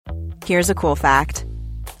Here's a cool fact.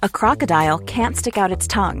 A crocodile can't stick out its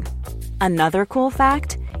tongue. Another cool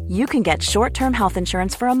fact, you can get short-term health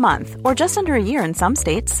insurance for a month or just under a year in some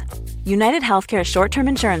states. United Healthcare short-term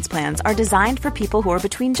insurance plans are designed for people who are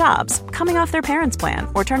between jobs, coming off their parents' plan,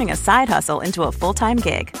 or turning a side hustle into a full-time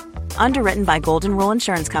gig. Underwritten by Golden Rule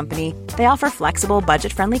Insurance Company, they offer flexible,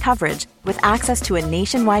 budget-friendly coverage with access to a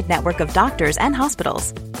nationwide network of doctors and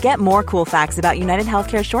hospitals. Get more cool facts about United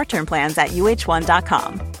Healthcare short-term plans at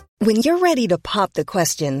uh1.com. When you're ready to pop the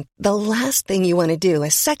question, the last thing you want to do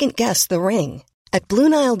is second-guess the ring. At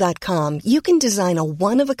BlueNile.com, you can design a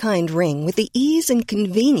one-of-a-kind ring with the ease and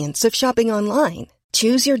convenience of shopping online.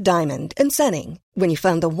 Choose your diamond and setting. When you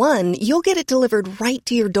find the one, you'll get it delivered right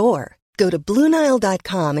to your door. Go to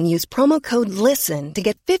BlueNile.com and use promo code LISTEN to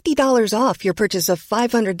get $50 off your purchase of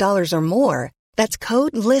 $500 or more. That's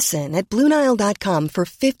code LISTEN at BlueNile.com for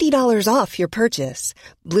 $50 off your purchase.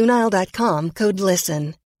 BlueNile.com, code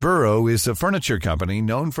LISTEN. Burrow is a furniture company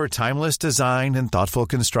known for timeless design and thoughtful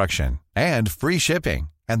construction, and free shipping,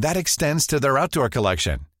 and that extends to their outdoor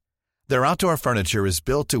collection. Their outdoor furniture is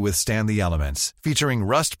built to withstand the elements, featuring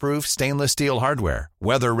rust-proof stainless steel hardware,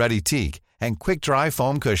 weather-ready teak, and quick-dry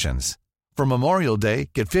foam cushions. For Memorial Day,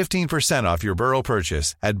 get 15% off your Burrow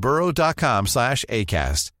purchase at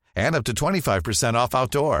burrow.com/ACAST, and up to 25% off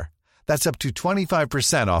outdoor. That's up to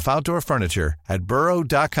 25% off outdoor furniture at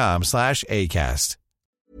burrow.com/ACAST.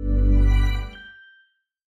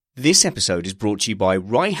 This episode is brought to you by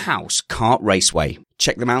Rye House Kart Raceway.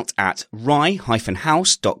 Check them out at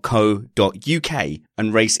rye-house.co.uk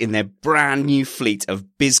and race in their brand new fleet of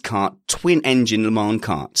BizKart twin-engine Le Mans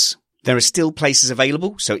karts. There are still places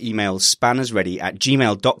available, so email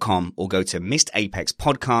spannersready@gmail.com or go to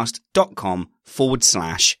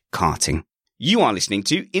missedapexpodcast.com/karting. You are listening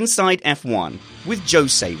to Inside F1 with Joe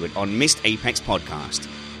Sayward on Missed Apex Podcast.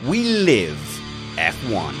 We live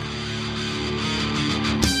F1.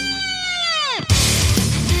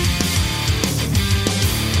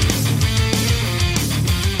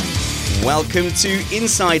 Welcome to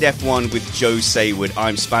Inside F1 with Joe Sayward.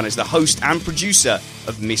 I'm Spanners, the host and producer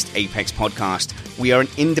of Missed Apex Podcast. We are an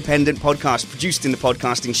independent podcast produced in the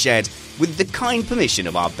podcasting shed with the kind permission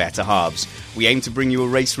of our better halves. We aim to bring you a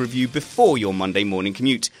race review before your Monday morning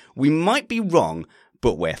commute. We might be wrong,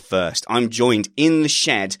 but we're first. I'm joined in the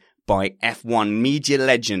shed by F1 media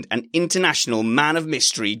legend and international man of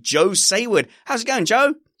mystery, Joe Sayward. How's it going,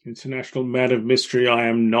 Joe? International man of mystery, I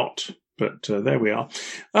am not. But there we are.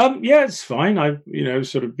 Yeah, it's fine. I've,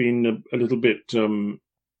 sort of been a little bit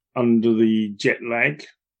under the jet lag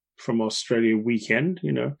from Australia weekend.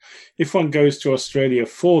 If one goes to Australia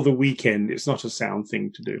for the weekend, it's not a sound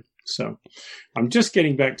thing to do. So I'm just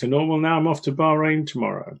getting back to normal now. I'm off to Bahrain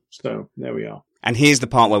tomorrow. So there we are. And here's the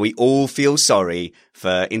part where we all feel sorry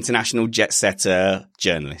for international jet setter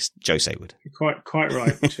journalist Joe Sayward. Quite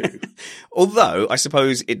right, too. Although, I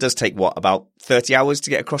suppose it does take, about 30 hours to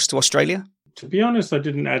get across to Australia? To be honest, I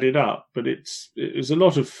didn't add it up, but it was a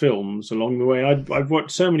lot of films along the way. I've watched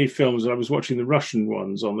so many films, I was watching the Russian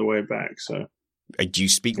ones on the way back. So, do you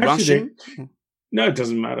speak Russian? No, it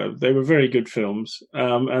doesn't matter. They were very good films,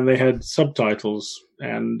 and they had subtitles,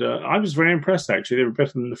 and I was very impressed, actually. They were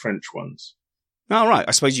better than the French ones. All right.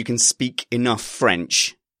 I suppose you can speak enough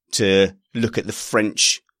French to look at the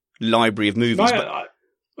French library of movies.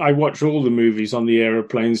 I watch all the movies on the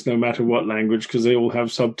aeroplanes, no matter what language, because they all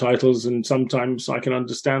have subtitles, and sometimes I can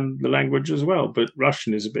understand the language as well. But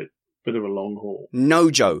Russian is a bit of a long haul.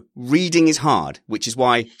 No, Joe. Reading is hard, which is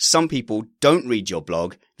why some people don't read your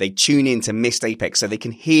blog. They tune in to Missed Apex so they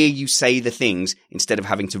can hear you say the things instead of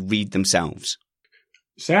having to read themselves.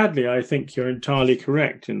 Sadly, I think you're entirely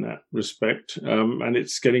correct in that respect, and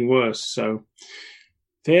it's getting worse. So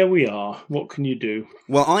there we are. What can you do?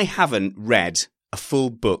 Well, I haven't read a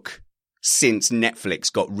full book since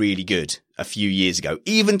Netflix got really good a few years ago,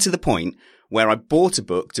 even to the point where I bought a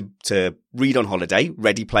book to read on holiday,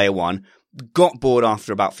 Ready Player One, got bored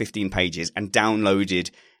after about 15 pages and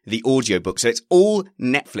downloaded the audiobook. So it's all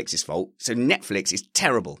Netflix's fault. So Netflix is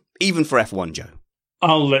terrible, even for F1, Joe.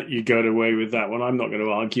 I'll let you get away with that one. I'm not going to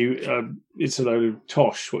argue. It's a load of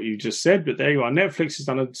tosh, what you just said, but there you are. Netflix has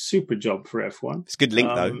done a super job for F1. It's a good link,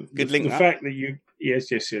 though. Good link. The fact that you...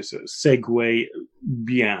 Yes. Segue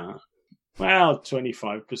bien. Well,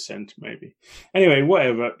 25% maybe. Anyway,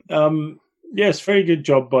 whatever. Yes, very good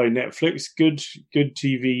job by Netflix. Good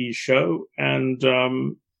TV show, and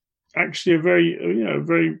actually a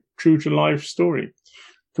very true to life story.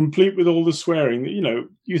 Complete with all the swearing.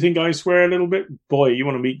 You think I swear a little bit? Boy, you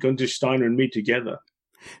want to meet Gunther Steiner and me together.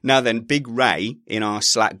 Now then, Big Ray in our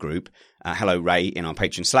Slack group, hello Ray in our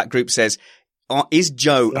Patreon Slack group, says, is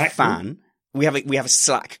Joe a fan? we have a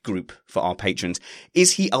Slack group for our patrons.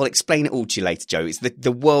 I'll explain it all to you later, Joe. It's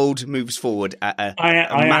the world moves forward at a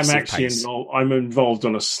massive pace. I'm involved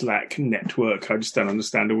on a Slack network. I just don't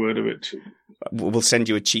understand a word of it. We'll send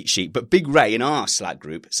you a cheat sheet. But Big Ray in our Slack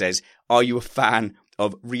group says, are you a fan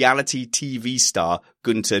of reality TV star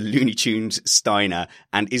Gunther Looney Tunes Steiner?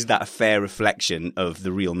 And is that a fair reflection of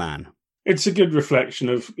the real man? It's a good reflection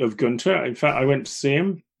of Gunther. In fact, I went to see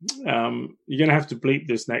him. You're going to have to bleep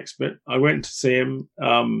this next bit. I went to see him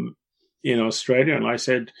in Australia, and I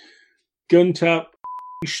said, Gunther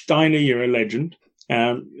Steiner, you're a legend.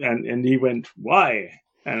 And he went, why?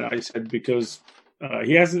 And I said, because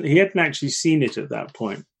he hadn't actually seen it at that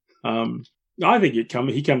point. I think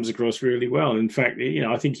he comes across really well. In fact,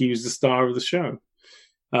 I think he was the star of the show.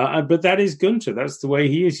 But that is Gunther. That's the way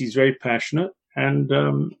he is. He's very passionate, and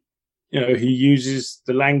he uses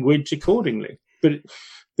the language accordingly. But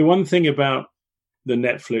the one thing about the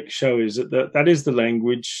Netflix show is that is the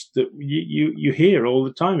language that you hear all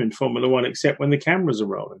the time in Formula One, except when the cameras are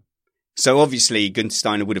rolling. So obviously Gunther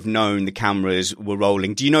Steiner would have known the cameras were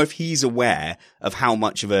rolling. Do you know if he's aware of how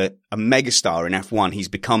much of a megastar in F1 he's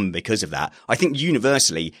become because of that? I think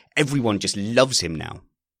universally everyone just loves him now.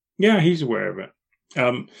 Yeah, he's aware of it.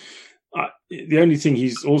 The only thing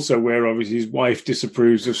he's also aware of is his wife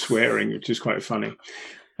disapproves of swearing, which is quite funny.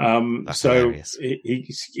 So hilarious.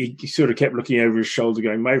 He sort of kept looking over his shoulder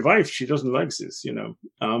going, my wife, she doesn't like this,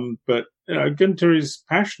 But Gunther is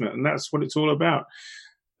passionate, and that's what it's all about.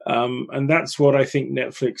 And that's what I think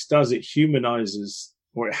Netflix does. It humanizes,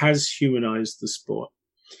 or it has humanized the sport.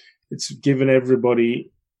 It's given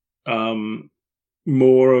everybody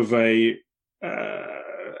more of a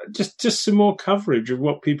just some more coverage of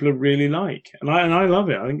what people are really like, and I love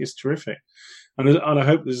it. I think it's terrific, and I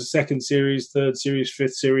hope there's a second series, third series,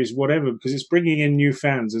 fifth series, whatever, because it's bringing in new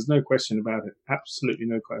fans. There's no question about it. Absolutely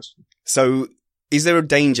no question. So, is there a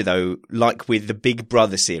danger though, like with the Big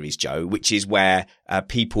Brother series, Joe, which is where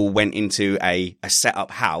people went into a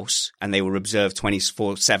set-up house and they were observed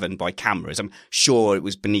 24/7 by cameras? I'm sure it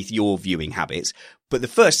was beneath your viewing habits, but the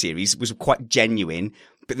first series was quite genuine.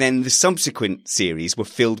 But then the subsequent series were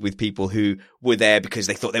filled with people who were there because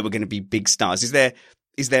they thought they were going to be big stars. Is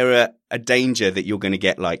there a danger that you're going to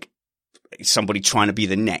get like somebody trying to be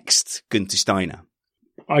the next Gunther Steiner?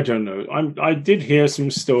 I don't know. I did hear some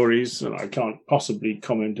stories, and I can't possibly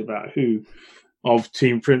comment about who, of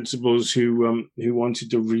team principals who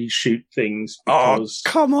wanted to reshoot things. Because, oh,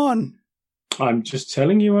 come on! I'm just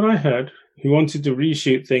telling you what I heard. Who wanted to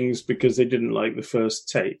reshoot things because they didn't like the first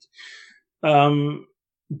take.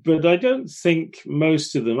 But I don't think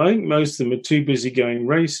most of them. I think most of them are too busy going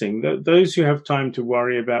racing. Those who have time to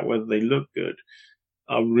worry about whether they look good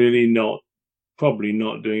are really probably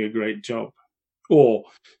not doing a great job. Or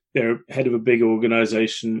they're head of a big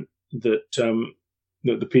organization that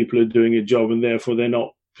the people are doing a job, and therefore they're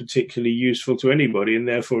not particularly useful to anybody, and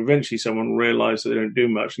therefore eventually someone will realize that they don't do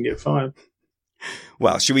much and get fired.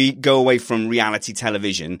 Well, should we go away from reality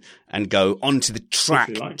television and go onto the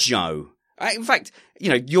track, like. Joe? In fact,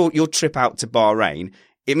 your trip out to Bahrain,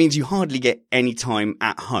 it means you hardly get any time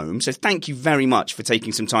at home. So thank you very much for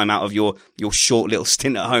taking some time out of your short little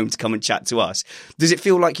stint at home to come and chat to us. Does it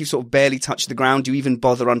feel like you've sort of barely touched the ground? Do you even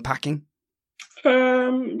bother unpacking?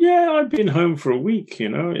 Yeah, I've been home for a week.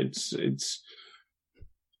 It's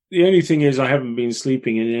the only thing is I haven't been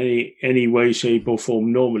sleeping in any way, shape or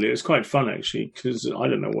form normally. It's quite fun actually, because I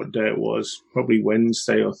don't know what day it was, probably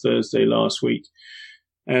Wednesday or Thursday last week.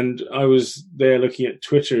 And I was there looking at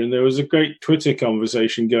Twitter, and there was a great Twitter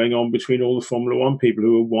conversation going on between all the Formula One people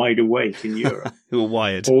who were wide awake in Europe, who were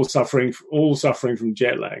wired, all suffering from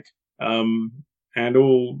jet lag, and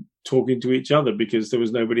all talking to each other because there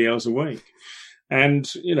was nobody else awake. And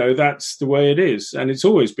that's the way it is, and it's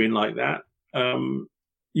always been like that.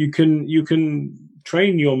 You can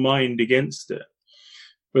train your mind against it,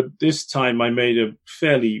 but this time I made a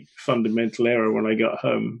fairly fundamental error when I got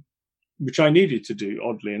home, which I needed to do,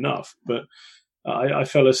 oddly enough. But I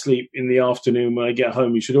fell asleep in the afternoon. When I get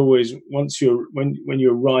home, you should always, when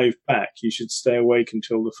you arrive back, you should stay awake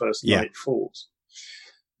until the first night falls.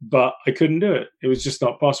 But I couldn't do it. It was just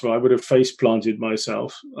not possible. I would have face planted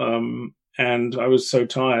myself. And I was so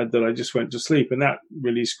tired that I just went to sleep. And that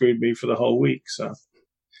really screwed me for the whole week. So,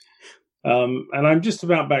 and I'm just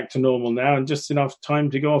about back to normal now, and just enough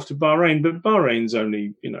time to go off to Bahrain. But Bahrain's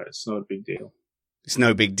only, it's not a big deal. It's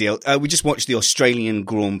no big deal. We just watched the Australian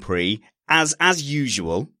Grand Prix. As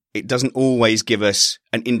usual, it doesn't always give us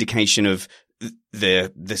an indication of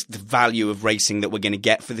the value of racing that we're going to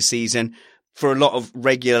get for the season. For a lot of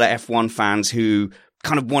regular F1 fans who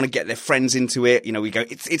kind of want to get their friends into it. You know, we go,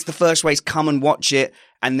 it's the first race, come and watch it.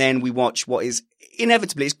 And then we watch what is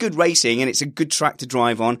inevitably, it's good racing and it's a good track to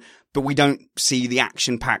drive on, but we don't see the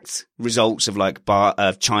action-packed results of like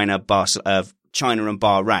China and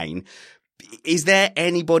Bahrain. Is there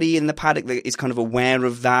anybody in the paddock that is kind of aware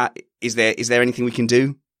of that? Is there anything we can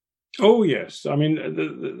do? Oh, yes. I mean,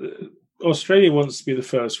 Australia wants to be the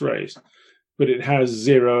first race, but it has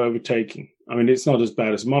zero overtaking. I mean, it's not as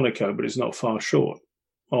bad as Monaco, but it's not far short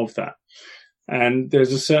of that. And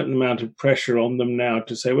there's a certain amount of pressure on them now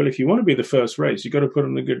to say, well, if you want to be the first race, you've got to put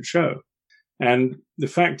on a good show. And the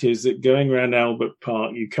fact is that going around Albert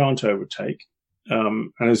Park, you can't overtake.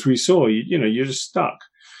 And as we saw, you're just stuck.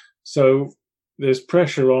 So there's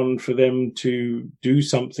pressure on for them to do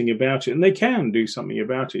something about it. And they can do something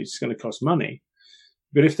about it. It's going to cost money.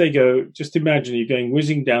 But if they go, just imagine you're going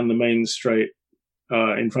whizzing down the main straight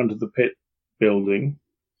in front of the pit building.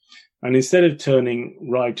 And instead of turning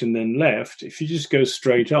right and then left, if you just go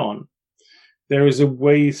straight on, there is a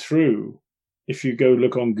way through. If you go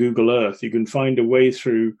look on Google Earth, you can find a way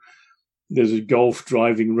through. There's a golf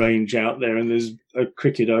driving range out there and there's a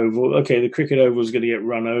cricket oval. Okay, the cricket oval is going to get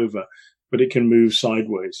run over, but it can move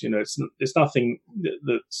sideways. You know, it's nothing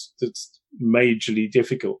that's majorly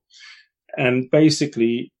difficult. And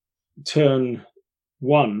basically turn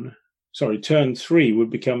 3 would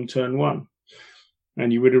become turn 1.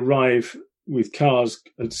 And you would arrive with cars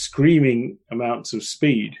at screaming amounts of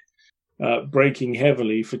speed, braking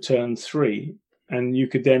heavily for turn 3. And you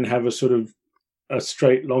could then have a sort of a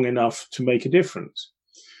straight long enough to make a difference,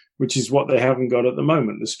 which is what they haven't got at the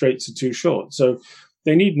moment. The straights are too short. So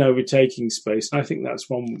they need an overtaking space. And I think that's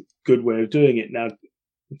one good way of doing it. Now,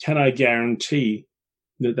 can I guarantee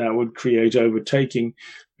that would create overtaking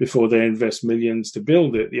before they invest millions to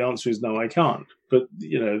build it? The answer is no, I can't. But,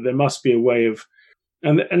 there must be a way of,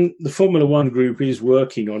 and the Formula One group is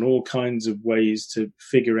working on all kinds of ways to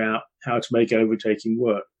figure out how to make overtaking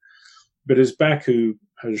work. But as Baku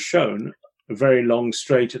has shown, a very long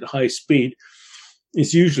straight at high speed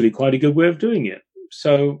is usually quite a good way of doing it.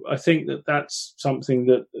 So I think that's something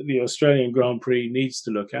that the Australian Grand Prix needs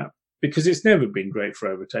to look at, because it's never been great for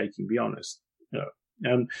overtaking, be honest.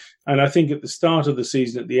 And I think at the start of the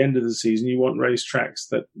season, at the end of the season, you want racetracks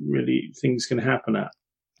that really things can happen at.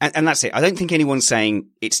 And that's it. I don't think anyone's saying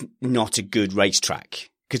it's not a good racetrack,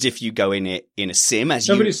 because if you go in it in a sim, but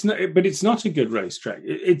it's not a good racetrack.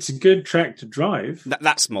 It's a good track to drive.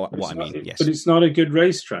 That's more what I mean. Yes, but it's not a good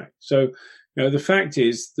racetrack. So the fact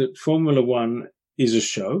is that Formula One is a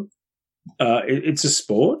show. It's a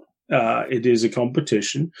sport. It is a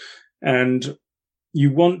competition, and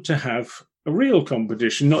you want to have a real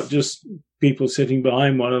competition, not just people sitting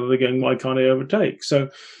behind one another going, why can't I overtake? So,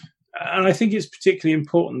 and I think it's particularly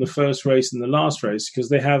important, the first race and the last race, because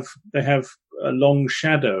they have a long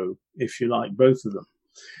shadow, if you like, both of them.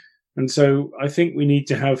 And so I think we need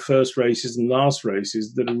to have first races and last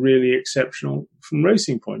races that are really exceptional from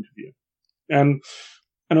racing point of view. And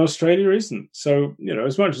Australia isn't. So,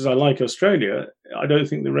 as much as I like Australia, I don't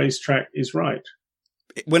think the racetrack is right.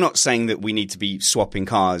 We're not saying that we need to be swapping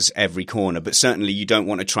cars every corner, but certainly you don't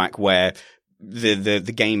want a track where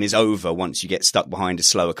the game is over once you get stuck behind a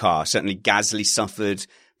slower car. Certainly Gasly suffered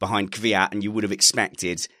behind Kvyat, and you would have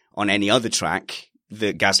expected on any other track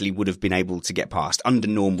that Gasly would have been able to get past under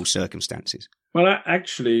normal circumstances. Well,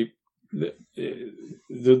 actually,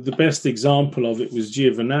 the best example of it was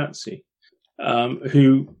Giovinazzi,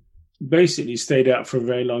 who basically stayed out for a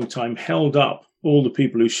very long time, held up all the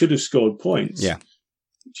people who should have scored points. Yeah.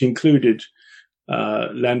 Which included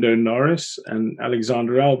Lando Norris and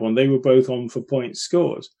Alexander Albon. They were both on for point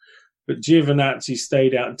scores. But Giovinazzi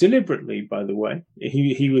stayed out deliberately, by the way.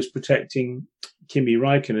 He was protecting Kimi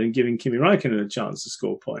Räikkönen and giving Kimi Räikkönen a chance to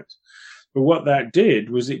score points. But what that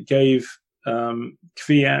did was it gave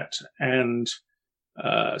Kvyat and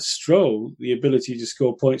Stroll the ability to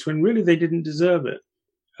score points when really they didn't deserve it.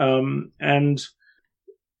 And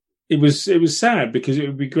it was sad, because it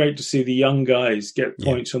would be great to see the young guys get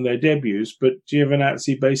points on their debuts, but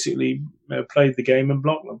Giovinazzi basically played the game and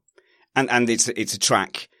blocked them. And it's a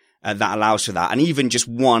track that allows for that. And even just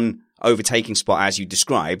one overtaking spot, as you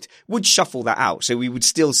described, would shuffle that out. So we would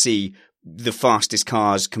still see the fastest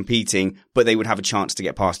cars competing, but they would have a chance to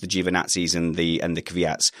get past the Giovinazzis and the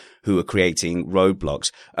Kvyats who are creating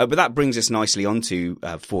roadblocks. But that brings us nicely onto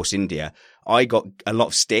Force India. I got a lot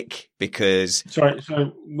of stick because... Sorry,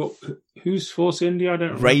 so who's Force India? I don't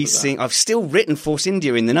remember Racing. that. I've still written Force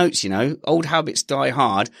India in the notes, Old habits die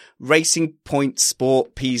hard. Racing, Point,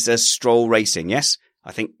 Sport, Pisa, Stroll Racing. Yes?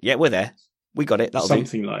 I think, we're there. We got it. That'll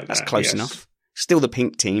Something like that. That's close yes. enough. Still the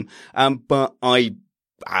pink team. But I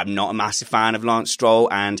I'm not a massive fan of Lance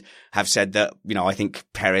Stroll and have said that, I think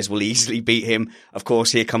Perez will easily beat him. Of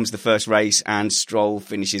course, here comes the first race and Stroll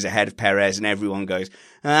finishes ahead of Perez and everyone goes,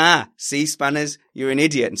 see, Spanners, you're an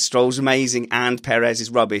idiot and Stroll's amazing and Perez is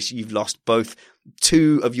rubbish. You've lost both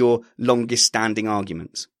two of your longest standing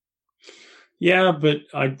arguments. Yeah, but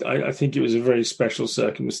I think it was a very special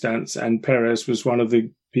circumstance and Perez was one of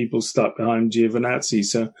the people stuck behind Giovinazzi.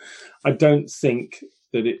 So I don't think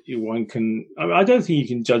that I don't think you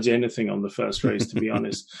can judge anything on the first race, to be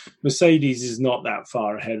honest. Mercedes is not that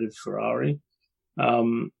far ahead of Ferrari.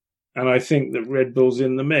 And I think that Red Bull's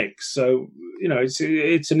in the mix. So,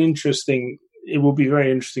 it will be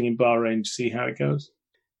very interesting in Bahrain to see how it goes.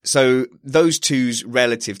 So those two's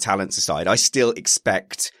relative talents aside, I still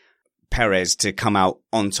expect Perez to come out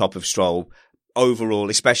on top of Stroll overall,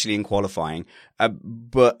 especially in qualifying.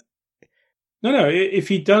 But No, if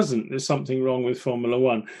he doesn't, there's something wrong with Formula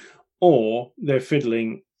One, or they're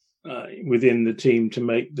fiddling within the team to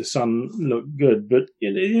make the sun look good. But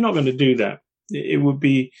you're not going to do that. It would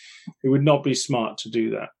not be smart to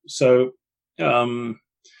do that. So, a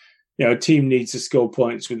team needs to score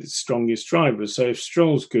points with its strongest drivers. So if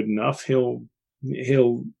Stroll's good enough, he'll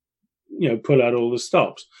pull out all the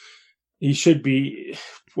stops. He should be,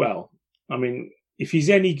 if he's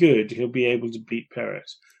any good, he'll be able to beat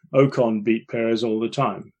Perez. Ocon beat Perez all the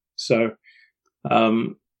time. So,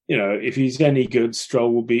 if he's any good,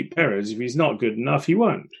 Stroll will beat Perez. If he's not good enough, he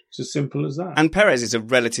won't. It's as simple as that. And Perez is a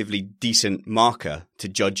relatively decent marker to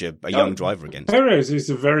judge a young driver against. Perez is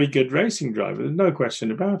a very good racing driver. There's no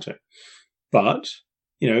question about it. But,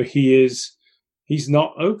 he's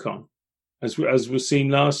not Ocon, as was seen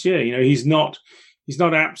last year. He's not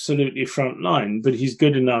absolutely front line, but he's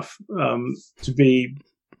good enough to be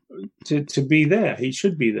there. He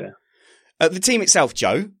should be there. The team itself,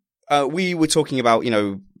 Joe, we were talking about,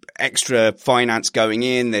 extra finance going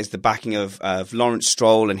in. There's the backing of Lawrence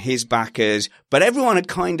Stroll and his backers, but everyone had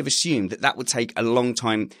kind of assumed that would take a long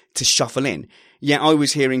time to shuffle in. Yet I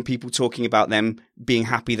was hearing people talking about them being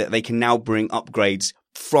happy that they can now bring upgrades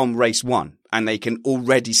from race one and they can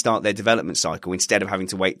already start their development cycle instead of having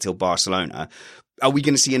to wait till Barcelona. Are we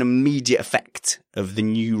going to see an immediate effect of the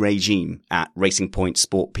new regime at Racing Point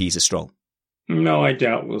Sport Pisa Stroll? No, I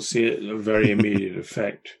doubt we'll see a very immediate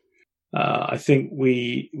effect. I think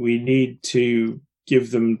we need to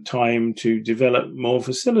give them time to develop more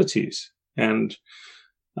facilities, and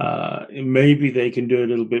maybe they can do a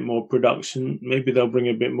little bit more production. Maybe they'll bring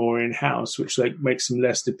a bit more in-house, which makes them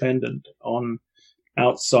less dependent on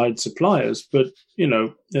outside suppliers. But,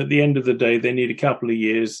 at the end of the day, they need a couple of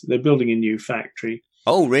years. They're building a new factory.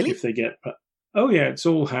 Oh, really? If they get... Oh, yeah, it's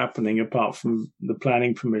all happening apart from the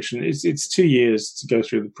planning permission. It's 2 years to go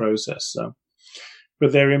through the process. So,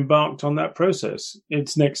 but they're embarked on that process.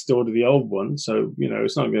 It's next door to the old one, so,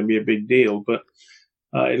 it's not going to be a big deal, but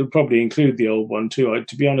it'll probably include the old one too.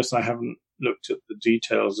 To be honest, I haven't looked at the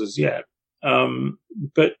details as yet.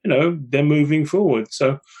 But, they're moving forward.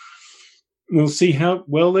 So we'll see how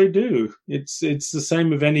well they do. It's the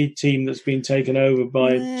same of any team that's been taken over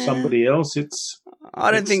by somebody else. I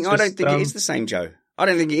don't think it is the same, Joe. I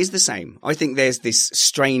don't think it is the same. I think there's this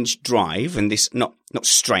strange drive and this not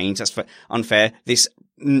strange, that's unfair, this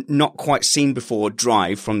not quite seen before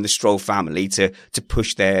drive from the Stroll family to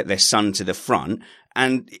push their son to the front.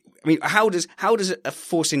 And I mean, how does a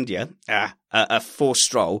Force India, a Force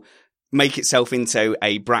Stroll make itself into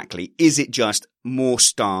a Brackley? Is it just more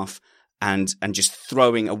staff and just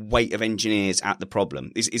throwing a weight of engineers at the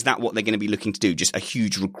problem? Is that what they're going to be looking to do? Just a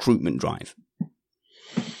huge recruitment drive?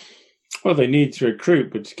 Well, they need to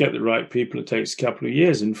recruit, but to get the right people, it takes a couple of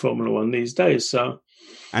years in Formula One these days.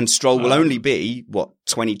 And Stroll will only be,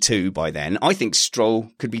 22 by then. I think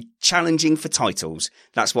Stroll could be challenging for titles.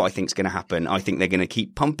 That's what I think is going to happen. I think they're going to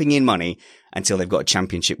keep pumping in money until they've got a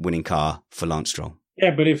championship-winning car for Lance Stroll.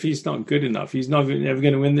 Yeah, but if he's not good enough, he's never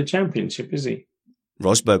going to win the championship, is he?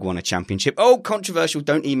 Rosberg won a championship. Oh, controversial.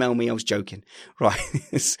 Don't email me. I was joking. Right.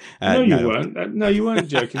 No, you weren't. No, you weren't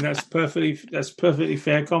joking. That's perfectly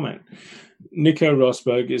fair comment. Nico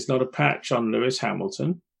Rosberg is not a patch on Lewis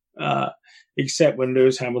Hamilton, except when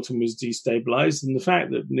Lewis Hamilton was destabilized. And the fact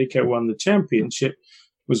that Nico won the championship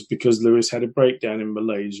was because Lewis had a breakdown in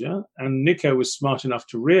Malaysia. And Nico was smart enough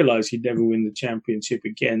to realize he'd never win the championship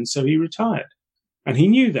again. So he retired. And he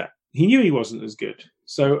knew that. He knew he wasn't as good.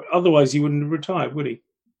 So otherwise he wouldn't have retired, would he?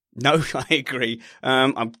 No, I agree.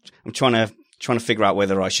 I'm trying to figure out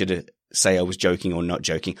whether I should say I was joking or not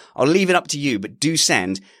joking. I'll leave it up to you, but do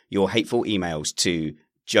send your hateful emails to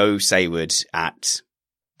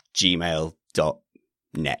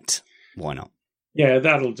joesayward@gmail.net. Why not? Yeah,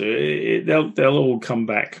 that'll do. They'll all come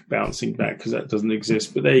back, bouncing back, because that doesn't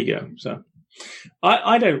exist. But there you go. So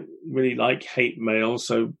I don't really like hate mail,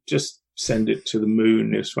 so just send it to the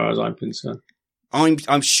moon as far as I'm concerned.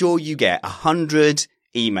 I'm sure you get 100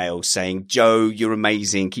 emails saying, Joe, you're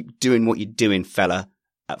amazing. Keep doing what you're doing, fella.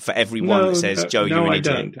 For everyone that says, Joe, you're an idiot.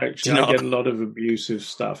 No, I don't. Actually, I get a lot of abusive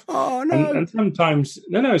stuff. Oh, no. And sometimes,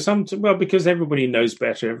 well, because everybody knows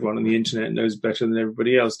better. Everyone on the internet knows better than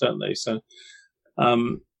everybody else, don't they? So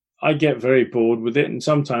I get very bored with it. And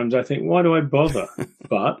sometimes I think, why do I bother?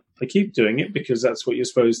 But I keep doing it because that's what you're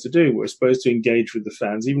supposed to do. We're supposed to engage with the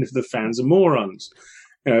fans, even if the fans are morons.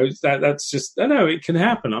 That's just, no, it can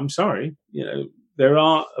happen. I'm sorry. There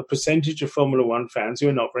are a percentage of Formula One fans who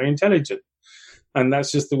are not very intelligent. And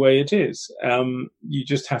that's just the way it is. You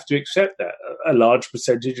just have to accept that. A large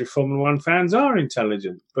percentage of Formula One fans are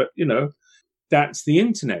intelligent. But, that's the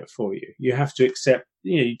internet for you. You have to accept,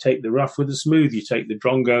 you take the rough with the smooth. You take the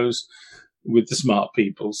drongos with the smart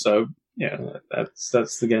people. So,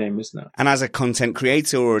 that's the game, isn't it? And as a content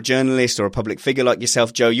creator or a journalist or a public figure like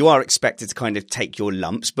yourself, Joe, you are expected to kind of take your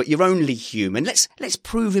lumps, but you're only human. Let's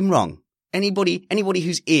prove him wrong. Anybody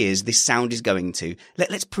whose ears this sound is going to,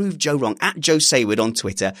 let's prove Joe wrong. At Joe Saward on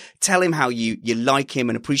Twitter, tell him how you like him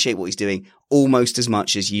and appreciate what he's doing almost as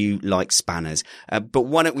much as you like spanners. But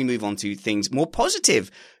why don't we move on to things more positive?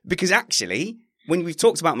 Because actually, when we've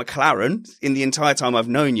talked about McLaren in the entire time I've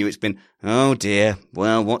known you, it's been, oh dear,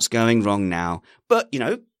 well, what's going wrong now? But,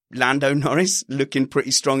 Lando Norris looking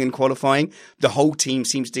pretty strong in qualifying. The whole team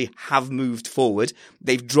seems to have moved forward.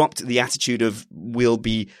 They've dropped the attitude of we'll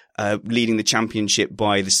be leading the championship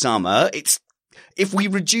by the summer. If we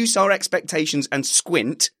reduce our expectations and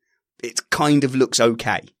squint, it kind of looks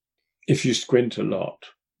okay. If you squint a lot,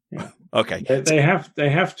 yeah. Okay. They have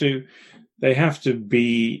to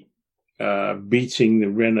be beating the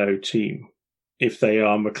Renault team if they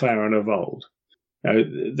are McLaren of old.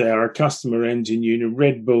 They are a customer engine unit.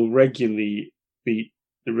 Red Bull regularly beat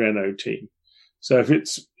the Renault team. So if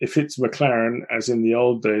it's McLaren, as in the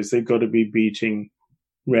old days, they've got to be beating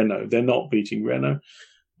Renault. They're not beating Renault.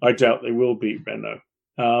 I doubt they will beat Renault.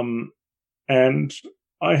 And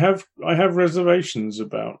I have reservations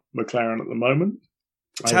about McLaren at the moment.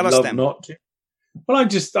 Tell us them. Not to. Well,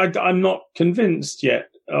 I'm not convinced yet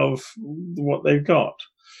of what they've got.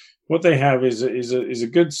 What they have is a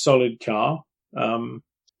good, solid car.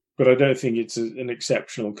 But I don't think it's an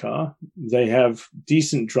exceptional car. They have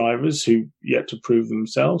decent drivers who yet to prove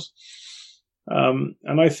themselves. And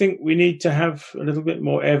I think we need to have a little bit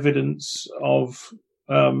more evidence of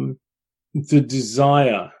the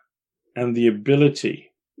desire and the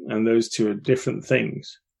ability, and those two are different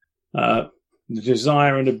things. The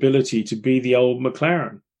desire and ability to be the old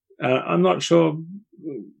McLaren. I'm not sure.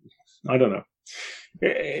 I don't know.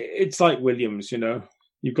 It's like Williams,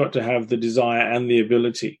 You've got to have the desire and the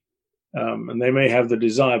ability. And they may have the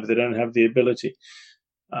desire, but they don't have the ability.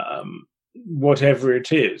 Whatever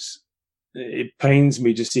it is, it pains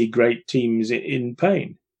me to see great teams in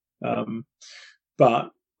pain.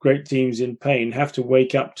 But great teams in pain have to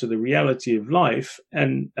wake up to the reality of life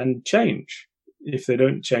and change. If they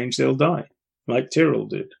don't change, they'll die, like Tyrrell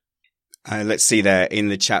did. Let's see there in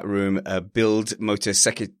the chat room, Build Motor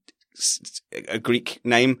a Greek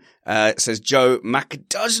name, says, Joe, Mac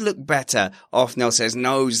does look better. Offnell says,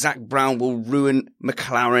 no, Zach Brown will ruin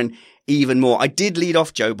McLaren even more. I did lead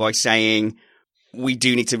off, Joe, by saying we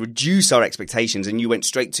do need to reduce our expectations. And you went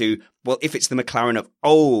straight to, well, if it's the McLaren of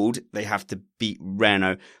old, they have to beat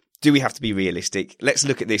Renault. Do we have to be realistic? Let's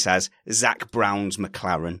look at this as Zach Brown's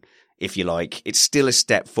McLaren, if you like. It's still a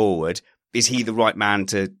step forward. Is he the right man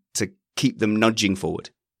to keep them nudging forward?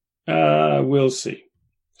 We'll see.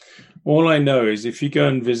 All I know is if you go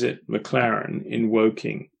and visit McLaren in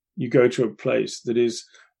Woking, you go to a place that is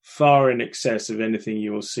far in excess of anything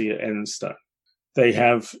you will see at Enstone. They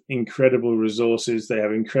have incredible resources. They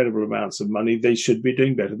have incredible amounts of money. They should be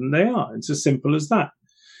doing better than they are. It's as simple as that.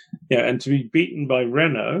 Yeah, and to be beaten by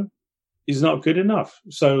Renault is not good enough.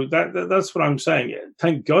 So that's what I'm saying.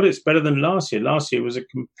 Thank God it's better than last year. Last year was a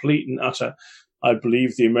complete and utter, I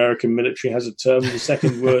believe the American military has a term. The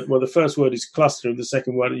second word, well, the first word is cluster, and the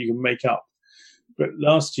second word you can make up. But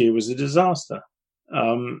last year was a disaster.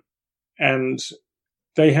 And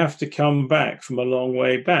they have to come back from a long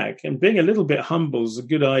way back. And being a little bit humble is a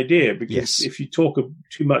good idea, because if you talk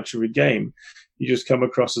too much of a game, you just come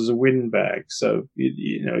across as a windbag. So,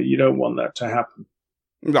 you don't want that to happen.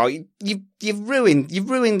 Well, you've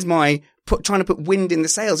ruined my trying to put wind in the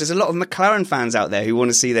sails. There's a lot of McLaren fans out there who want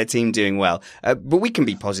to see their team doing well, but we can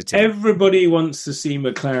be positive. Everybody wants to see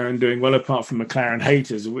McLaren doing well, apart from McLaren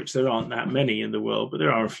haters, of which there aren't that many in the world, but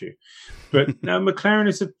there are a few. But now McLaren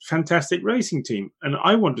is a fantastic racing team, and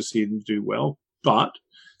I want to see them do well, but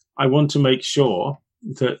I want to make sure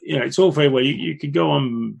that, it's all very well. You could go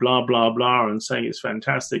on blah, blah, blah and saying it's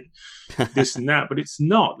fantastic, this and that, but it's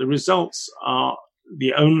not. The results are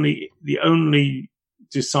the only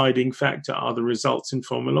deciding factor are the results in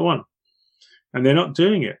Formula One. And they're not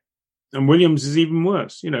doing it. And Williams is even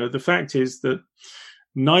worse. The fact is that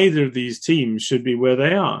neither of these teams should be where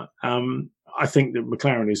they are. I think that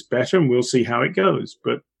McLaren is better, and we'll see how it goes.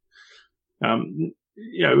 But,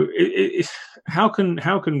 how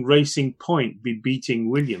can Racing Point be beating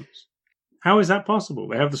Williams? How is that possible?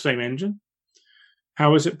 They have the same engine.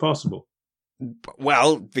 How is it possible?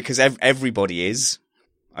 Well, because everybody is,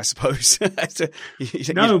 I suppose.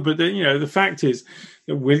 No, but the fact is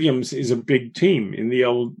that Williams is a big team in the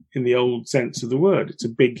old sense of the word. It's a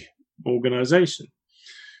big organization,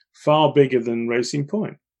 far bigger than Racing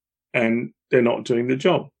Point, and they're not doing the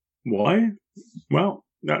job. Why? Well,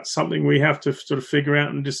 that's something we have to sort of figure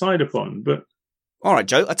out and decide upon. But all right,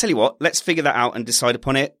 Joe, I tell you what, let's figure that out and decide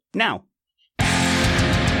upon it now.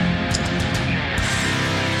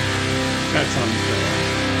 That's unfair.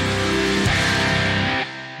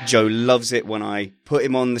 Joe loves it when I put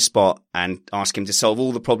him on the spot and ask him to solve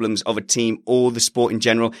all the problems of a team or the sport in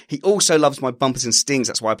general. He also loves my bumpers and stings.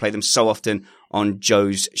 That's why I play them so often on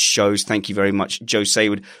Joe's shows. Thank you very much, Joe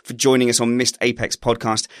Saywood, for joining us on Missed Apex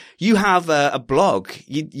podcast. You have a blog.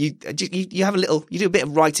 You have you do a bit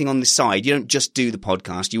of writing on the side. You don't just do the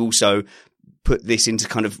podcast. You also put this into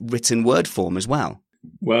kind of written word form as well.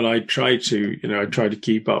 Well, I try to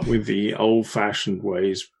keep up with the old-fashioned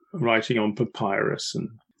ways, writing on papyrus and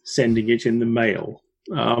sending it in the mail.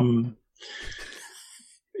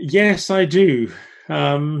 Yes, I do.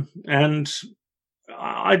 And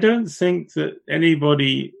I don't think that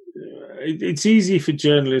anybody... It's easy for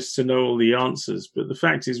journalists to know all the answers, but the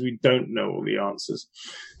fact is we don't know all the answers.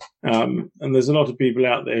 And there's a lot of people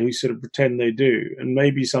out there who sort of pretend they do. And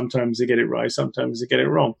maybe sometimes they get it right, sometimes they get it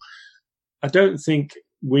wrong. I don't think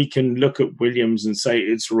we can look at Williams and say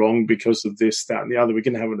it's wrong because of this, that, and the other. We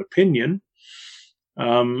can have an opinion,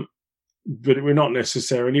 but we're not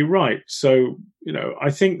necessarily right. So, I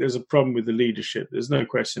think there's a problem with the leadership. There's no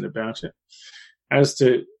question about it. As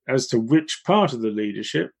to which part of the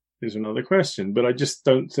leadership is another question, but I just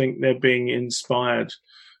don't think they're being inspired.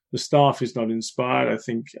 The staff is not inspired. I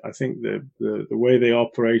think the way they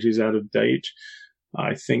operate is out of date.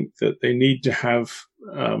 I think that they need to have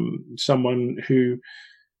someone who,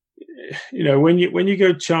 when you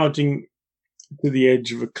go charging to the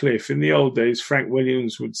edge of a cliff. In the old days, Frank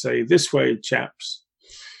Williams would say, "This way, chaps,"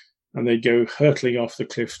 and they'd go hurtling off the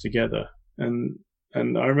cliff together. And I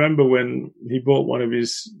remember when he brought one of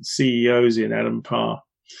his CEOs in, Adam Parr,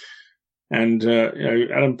 and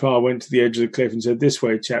Adam Parr went to the edge of the cliff and said, "This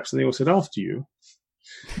way, chaps," and they all said, "After you."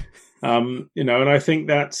 And I think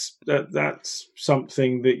that's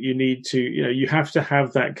something that you need to, you have to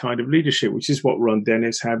have that kind of leadership, which is what Ron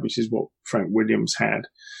Dennis had, which is what Frank Williams had.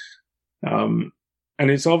 And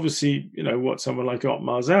it's obviously, what someone like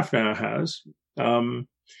Otmar Zafnauer has,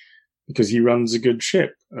 because he runs a good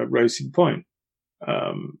ship at Racing Point.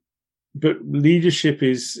 But leadership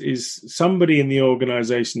is somebody in the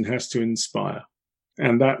organization has to inspire.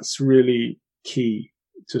 And that's really key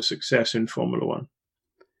to success in Formula One.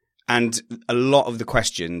 And a lot of the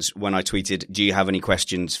questions when I tweeted, "Do you have any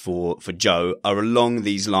questions for Joe?" are along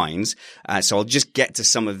these lines. So I'll just get to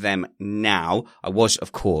some of them now. I was,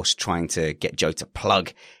 of course, trying to get Joe to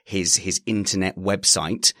plug his internet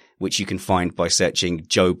website, which you can find by searching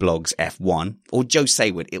Joe Blogs F1 or Joe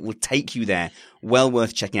Saywood. It will take you there. Well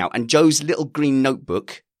worth checking out. And Joe's little green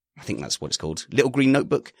notebook, I think that's what it's called, little green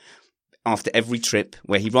notebook, after every trip,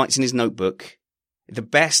 where he writes in his notebook,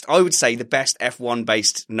 I would say the best F1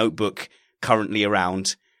 based notebook currently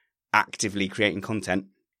around, actively creating content.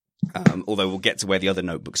 Although we'll get to where the other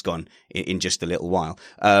notebook's gone in just a little while.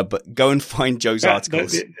 But go and find Joe's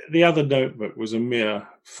articles. The other notebook was a mere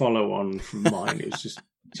follow on from mine. It was just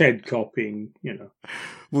Ted copying,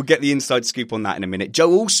 We'll get the inside scoop on that in a minute.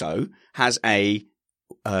 Joe also has a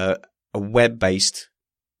web based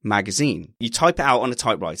magazine. You type it out on a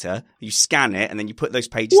typewriter, you scan it, and then you put those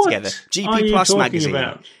pages together. GP Plus magazine.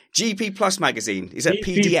 About? GP Plus magazine is a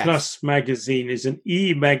PDF. GP Plus magazine is an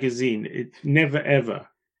e-magazine. It never ever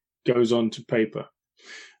goes on to paper.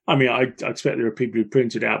 I mean, I expect there are people who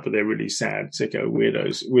print it out, but they're really sad, sicko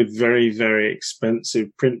weirdos with very, very expensive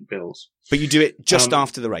print bills. But you do it just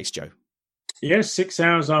after the race, Joe. Yes, 6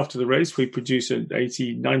 hours after the race, we produce an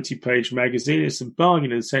 80, 90-page magazine. It's a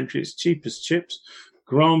bargain of the century. It's cheap as chips.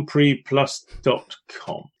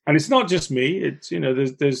 GrandPrixPlus.com. And it's not just me. It's,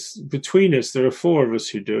 there's between us, there are 4 of us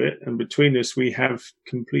who do it. And between us, we have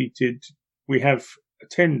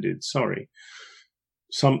attended,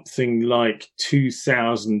 something like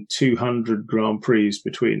 2,200 Grand Prix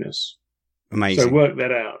between us. Amazing. So work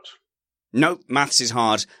that out. No, maths is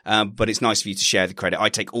hard, but it's nice for you to share the credit. I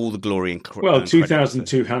take all the glory and credit. Well,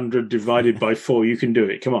 2,200 divided by 4, you can do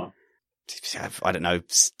it. Come on. I don't know,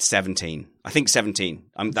 17. I think 17.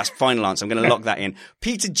 That's final answer. I'm going to lock that in.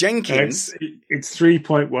 Peter Jenkins. It's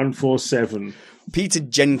 3.147. Peter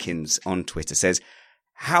Jenkins on Twitter says,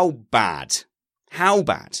 how bad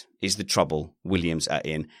is the trouble Williams are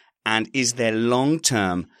in? And is their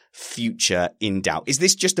long-term future in doubt? Is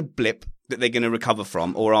this just a blip that they're going to recover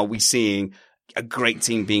from, or are we seeing a great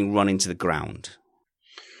team being run into the ground?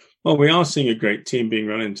 Well, we are seeing a great team being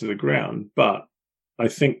run into the ground, but I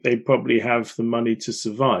think they probably have the money to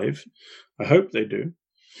survive. I hope they do.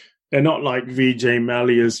 They're not like Vijay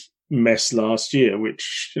Mallya's mess last year,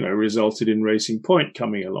 which, resulted in Racing Point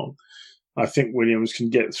coming along. I think Williams can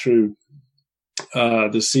get through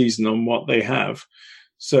the season on what they have.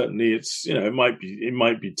 Certainly it's, it might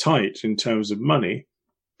be tight in terms of money,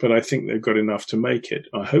 but I think they've got enough to make it.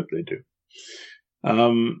 I hope they do.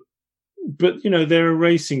 But, they're a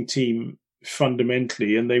racing team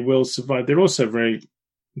fundamentally, and they will survive. They're also a very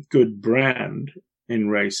good brand in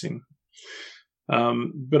racing.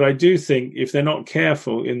 But I do think if they're not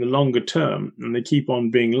careful in the longer term and they keep on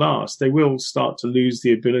being last, they will start to lose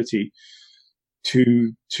the ability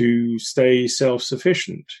to stay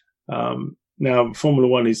self-sufficient. Now, Formula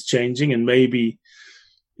One is changing, and maybe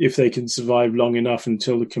if they can survive long enough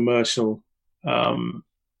until the commercial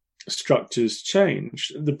structures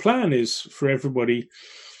change, the plan is for everybody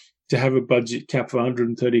to have a budget cap of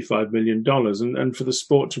 $135 million and for the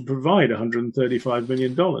sport to provide $135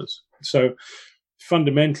 million. So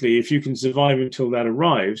fundamentally, if you can survive until that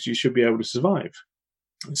arrives, you should be able to survive.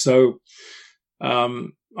 So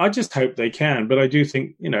I just hope they can. But I do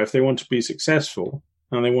think, if they want to be successful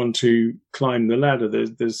and they want to climb the ladder,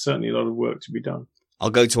 there's certainly a lot of work to be done. I'll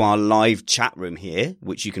go to our live chat room here,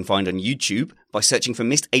 which you can find on YouTube by searching for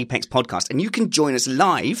Missed Apex Podcast. And you can join us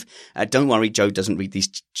live. Don't worry, Joe doesn't read these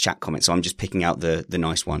chat comments, so I'm just picking out the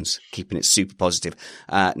nice ones, keeping it super positive.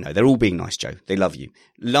 No, they're all being nice, Joe. They love you.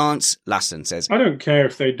 Lance Lassen says, I don't care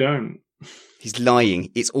if they don't. He's lying.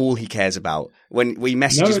 It's all he cares about. When he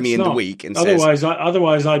messages me in the week and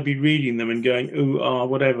otherwise I'd be reading them and going, ooh,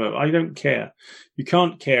 whatever. I don't care. You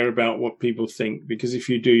can't care about what people think, because if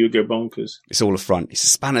you do, you'll go bonkers. It's all a front. It's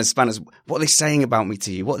spanners. What are they saying about me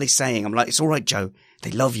to you? What are they saying? I'm like, it's all right, Joe.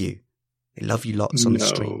 They love you. They love you lots on the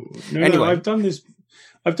stream. Anyway, I've done this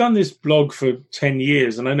blog for 10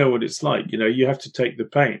 years, and I know what it's like. You have to take the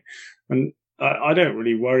pain, and I don't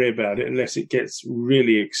really worry about it unless it gets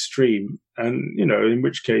really extreme. And, in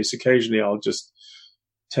which case, occasionally I'll just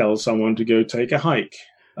tell someone to go take a hike.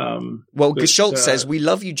 Gescholtz says, we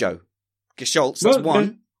love you, Joe. Gescholtz, that's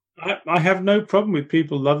one. I have no problem with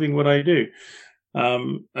people loving what I do.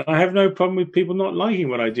 And I have no problem with people not liking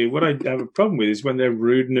what I do. What I have a problem with is when they're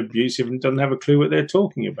rude and abusive and don't have a clue what they're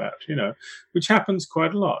talking about, which happens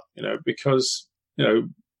quite a lot, because,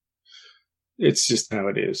 it's just how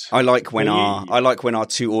it is. I like when our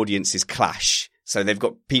two audiences clash. So they've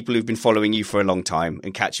got people who've been following you for a long time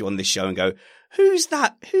and catch you on this show and go, Who's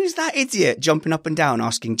that idiot jumping up and down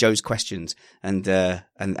asking Joe's questions and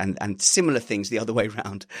similar things the other way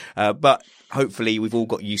around. But hopefully we've all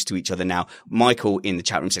got used to each other now. Michael in the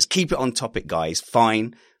chat room says, keep it on topic, guys.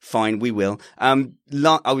 Fine, we will.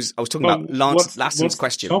 I was talking about Lance Lassen's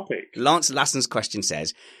question. Topic? Lance Lassen's question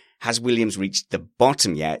says, has Williams reached the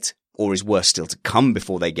bottom yet, or is worse still to come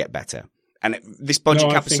before they get better? And this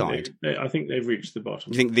budget cap aside, I think they've reached the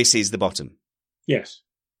bottom. You think this is the bottom? Yes.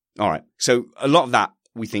 All right. So a lot of that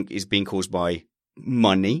we think is being caused by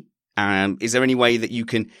money. Is there any way that you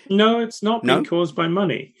can? No, it's not being caused by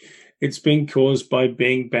money. It's being caused by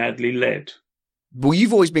being badly led. Well,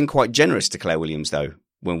 you've always been quite generous to Claire Williams, though,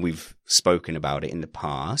 when we've spoken about it in the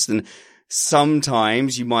past. And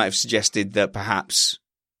sometimes you might have suggested that perhaps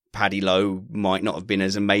Paddy Lowe might not have been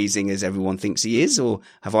as amazing as everyone thinks he is, or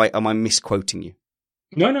am I misquoting you?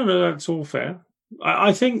 No, that's all fair.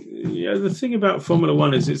 I think the thing about Formula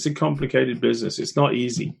One is it's a complicated business. It's not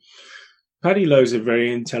easy. Paddy Lowe's a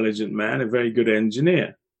very intelligent man, a very good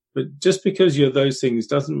engineer. But just because you're those things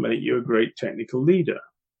doesn't make you a great technical leader.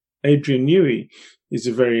 Adrian Newey is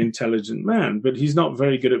a very intelligent man, but he's not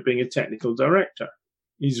very good at being a technical director.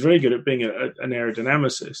 He's very good at being an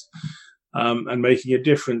aerodynamicist. and making a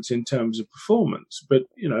difference in terms of performance. But,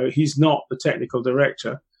 he's not the technical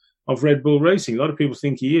director of Red Bull Racing. A lot of people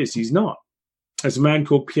think he is. He's not. There's a man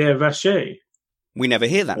called Pierre Vacher. We never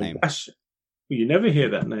hear that name. You never hear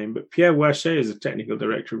that name, but Pierre Vacher is a technical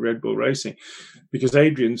director of Red Bull Racing because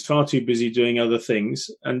Adrian's far too busy doing other things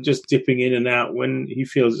and just dipping in and out when he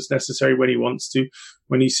feels it's necessary, when he wants to,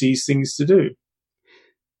 when he sees things to do.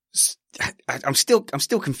 I'm still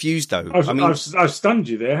confused though. I've stunned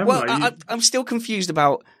you there, haven't I? I'm still confused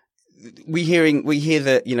about. We hear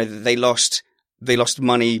that they lost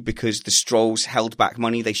money because the Strolls held back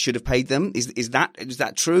money they should have paid them. Is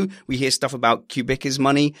that true? We hear stuff about Kubica's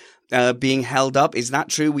money being held up. Is that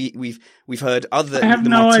true? We've heard other. I have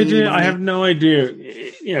no idea. I have no idea.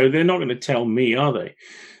 They're not going to tell me, are they?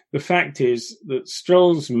 The fact is that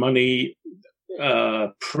Stroll's money.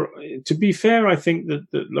 To be fair, I think that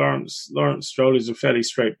Lawrence Stroll is a fairly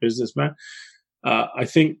straight businessman. I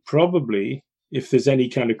think probably if there's any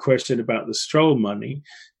kind of question about the Stroll money,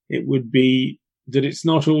 it would be that it's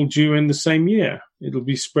not all due in the same year. It'll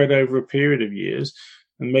be spread over a period of years,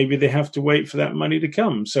 and maybe they have to wait for that money to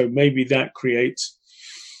come. So maybe that creates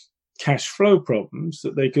cash flow problems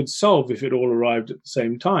that they could solve if it all arrived at the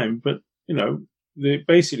same time. But,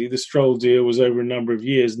 basically the Stroll deal was over a number of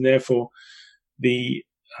years, and therefore the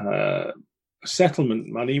settlement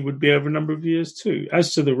money would be over a number of years too.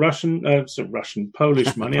 As to the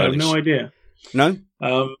Polish money, I have no idea. No?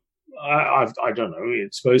 I don't know.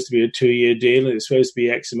 It's supposed to be a 2-year deal, and it's supposed to be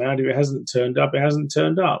X amount. If it hasn't turned up, it hasn't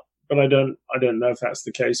turned up. But I don't know if that's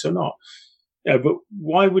the case or not. Yeah, but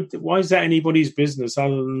why is that anybody's business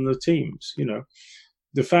other than the teams?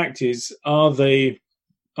 The fact is, are they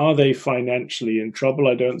financially in trouble?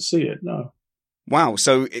 I don't see it. No. Wow.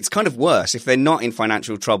 So it's kind of worse if they're not in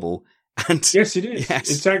financial trouble. And yes, it is. Yes.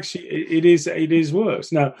 It's actually it is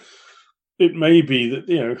worse. Now, it may be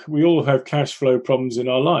that we all have cash flow problems in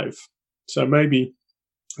our life, so maybe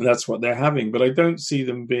that's what they're having. But I don't see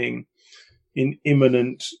them being in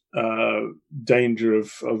imminent danger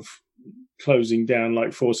of closing down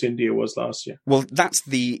like Force India was last year. Well, that's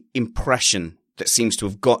the impression that seems to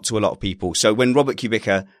have got to a lot of people. So when Robert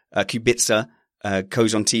Kubica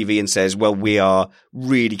goes on TV and says, well, we are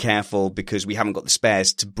really careful because we haven't got the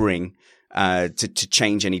spares to bring to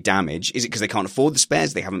change any damage. Is it because they can't afford the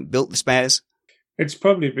spares? They haven't built the spares? It's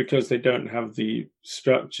probably because they don't have the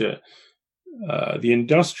structure, the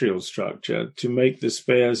industrial structure to make the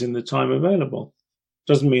spares in the time available.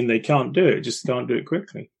 Doesn't mean they can't do it, just can't do it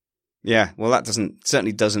quickly. Yeah, well, that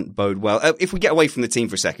certainly doesn't bode well. If we get away from the team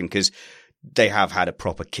for a second, because they have had a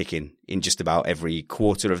proper kick-in just about every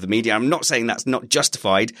quarter of the media. I'm not saying that's not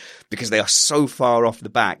justified because they are so far off the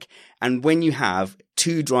back. And when you have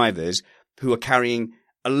two drivers who are carrying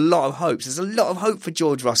a lot of hopes, there's a lot of hope for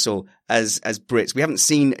George Russell as Brits. We haven't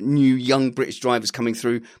seen new young British drivers coming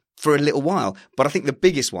through for a little while. But I think the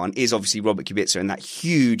biggest one is obviously Robert Kubica and that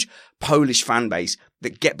huge Polish fan base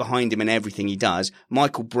that get behind him in everything he does.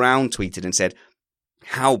 Michael Brown tweeted and said,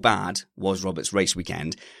 how bad was Robert's race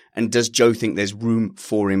weekend? And does Joe think there's room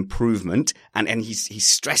for improvement? And he's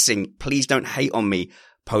stressing, please don't hate on me,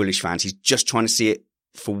 Polish fans. He's just trying to see it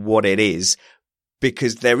for what it is,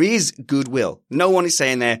 because there is goodwill. No one is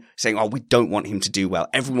saying, oh, we don't want him to do well.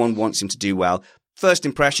 Everyone wants him to do well. First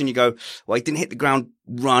impression, you go, well, he didn't hit the ground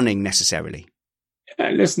running necessarily.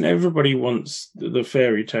 Listen, everybody wants the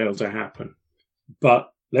fairy tale to happen, but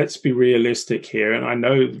let's be realistic here. And I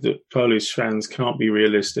know that Polish fans can't be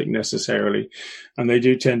realistic necessarily, and they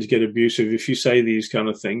do tend to get abusive if you say these kind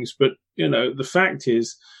of things. But, the fact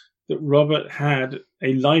is that Robert had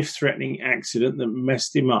a life-threatening accident that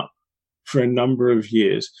messed him up for a number of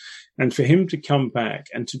years. And for him to come back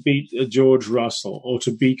and to beat a George Russell or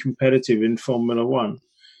to be competitive in Formula One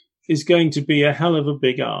is going to be a hell of a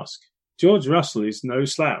big ask. George Russell is no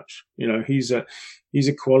slouch. He's a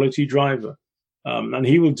quality driver. And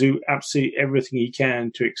he will do absolutely everything he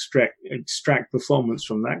can to extract performance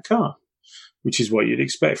from that car, which is what you'd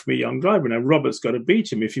expect from a young driver. Now, Robert's got to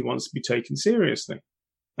beat him if he wants to be taken seriously.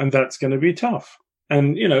 And that's going to be tough.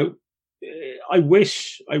 And, I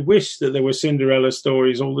wish that there were Cinderella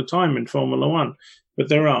stories all the time in Formula One, but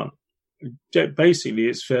there aren't. Basically,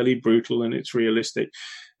 it's fairly brutal and it's realistic.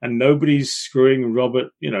 And nobody's screwing Robert,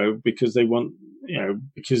 because they want,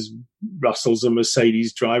 because Russell's a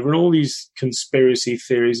Mercedes driver and all these conspiracy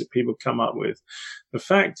theories that people come up with. The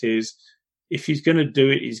fact is, if he's going to do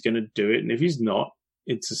it, he's going to do it. And if he's not,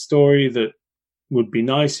 it's a story that would be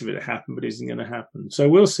nice if it happened, but isn't going to happen. So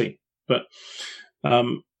we'll see. But,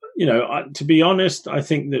 to be honest, I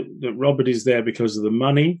think that Robert is there because of the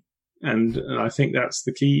money. And I think that's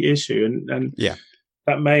the key issue. And yeah.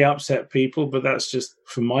 that may upset people, but that's just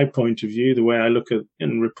from my point of view, the way I look at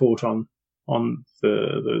and report on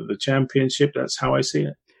the championship. That's how I see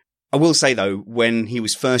it. I will say, though, when he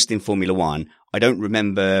was first in Formula One, I don't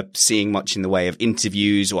remember seeing much in the way of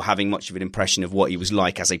interviews or having much of an impression of what he was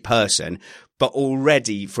like as a person. But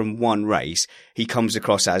already from one race, he comes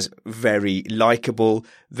across as very likable,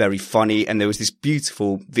 very funny. And there was this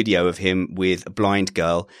beautiful video of him with a blind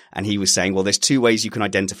girl. And he was saying, well, there's two ways you can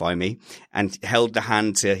identify me, and held the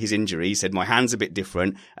hand to his injury. He said, my hand's a bit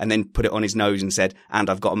different, and then put it on his nose and said, and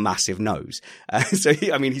I've got a massive nose.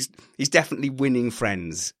 He's definitely winning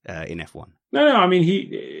friends in F1. No. I mean,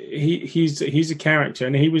 he's a character,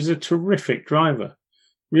 and he was a terrific driver,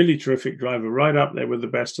 really terrific driver, right up there with the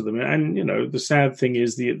best of them. And the sad thing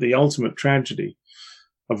is the ultimate tragedy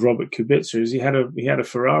of Robert Kubica is he had a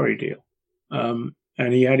Ferrari deal,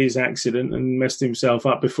 and he had his accident and messed himself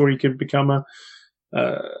up before he could become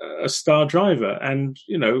a star driver. And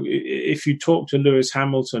if you talk to Lewis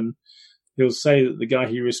Hamilton, he'll say that the guy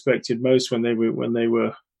he respected most when they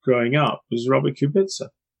were growing up was Robert Kubica.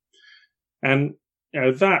 And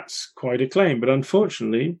that's quite a claim, but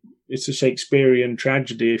unfortunately, it's a Shakespearean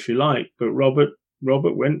tragedy, if you like. But Robert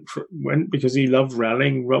went because he loved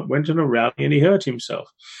rallying. Went on a rally and he hurt himself,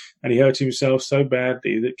 and he hurt himself so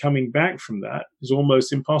badly that coming back from that is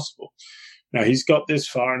almost impossible. Now he's got this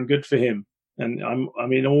far, and good for him. And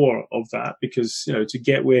I'm in awe of that, because to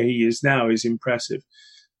get where he is now is impressive.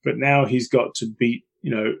 But now he's got to beat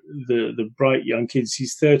the bright young kids.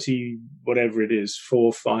 He's 30, whatever it is,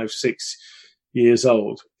 4, 5, 6 years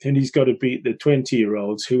old, and he's got to beat the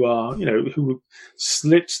 20-year-olds who are, who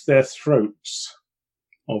slit their throats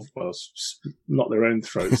of, well, not their own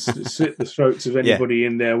throats, slit the throats of anybody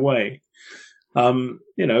in their way.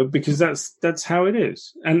 Because that's how it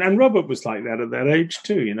is. And Robert was like that at that age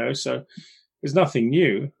too, so there's nothing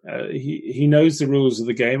new. He knows the rules of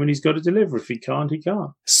the game, and he's got to deliver. If he can't, he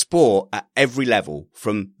can't. Sport at every level,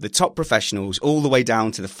 from the top professionals all the way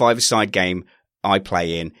down to the five-a-side game I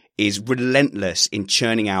play in, is relentless in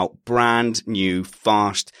churning out brand new,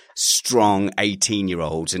 fast, strong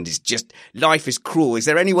 18-year-olds. And it's just, life is cruel. Is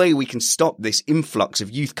there any way we can stop this influx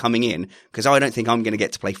of youth coming in? Because I don't think I'm going to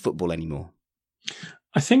get to play football anymore.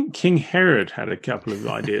 I think King Herod had a couple of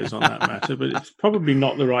ideas on that matter, but it's probably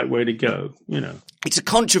not the right way to go. It's a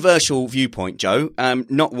controversial viewpoint, Joe.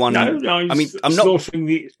 Not one. No, I mean, I'm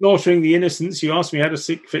slaughtering the innocents. You asked me how to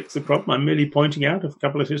fix the problem. I'm merely pointing out a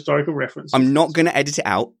couple of historical references. I'm not going to edit it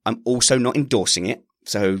out. I'm also not endorsing it.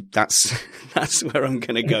 So that's where I'm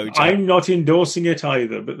going to go, Joe. I'm not endorsing it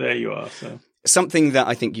either, but there you are. So. Something that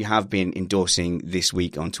I think you have been endorsing this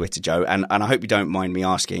week on Twitter, Joe, and I hope you don't mind me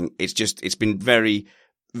asking. It's been very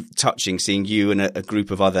touching seeing you and a group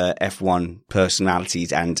of other F1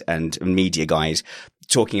 personalities and media guys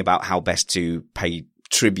talking about how best to pay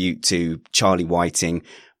tribute to Charlie Whiting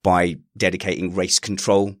by dedicating race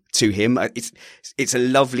control to him. It's a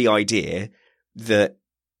lovely idea that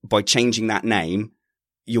by changing that name,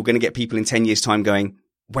 you're going to get people in 10 years' time going,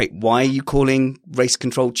 wait, why are you calling race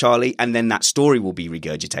control Charlie? And then that story will be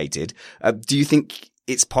regurgitated. Do you think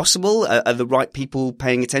it's possible? Are the right people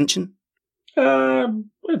paying attention?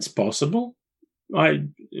 It's possible. I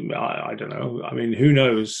don't know. I mean, who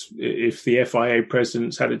knows if the FIA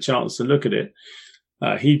president's had a chance to look at it?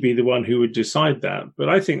 He'd be the one who would decide that. But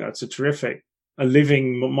I think that's a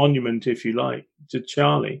living monument, if you like, to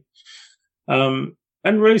Charlie. And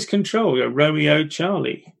race control, Romeo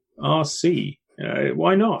Charlie, RC.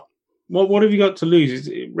 Why not? What have you got to lose?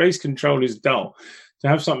 Race control is dull. To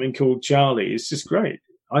have something called Charlie is just great.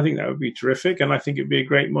 I think that would be terrific, and I think it'd be a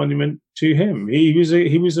great monument to him. He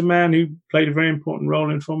was a man who played a very important role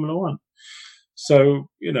in Formula One. So,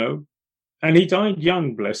 and he died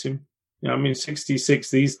young, bless him. 66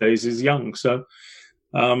 these days is young. So,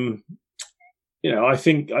 I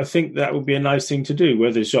think that would be a nice thing to do.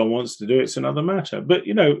 Whether Jean wants to do it's another matter. But,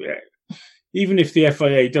 even if the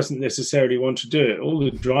FIA doesn't necessarily want to do it, all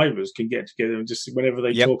the drivers can get together and just whenever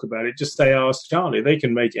they talk about it, just say, ask Charlie. They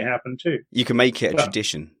can make it happen too. You can make it a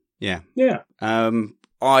tradition. Yeah. Yeah.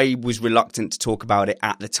 I was reluctant to talk about it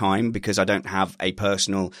at the time because I don't have a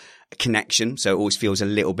personal connection. So it always feels a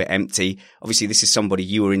little bit empty. Obviously, this is somebody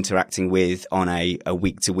you were interacting with on a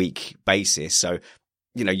week-to-week basis. So,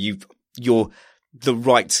 you're the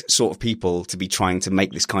right sort of people to be trying to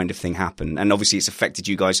make this kind of thing happen. And obviously it's affected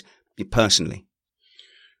you guys personally.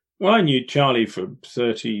 Well, I knew Charlie for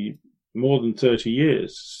more than 30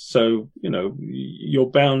 years. So, you're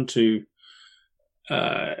bound to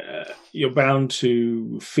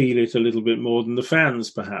feel it a little bit more than the fans,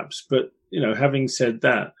 perhaps. But, having said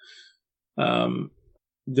that,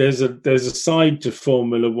 there's a side to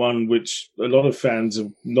Formula One which a lot of fans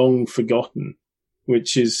have long forgotten,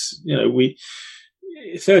 which is,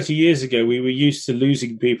 30 years ago we were used to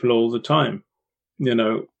losing people all the time,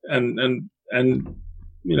 and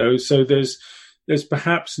so there's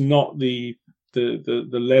perhaps not the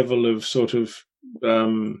level of sort of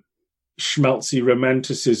schmaltzy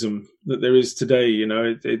romanticism that there is today.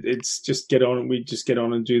 It's just we just get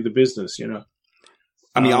on and do the business.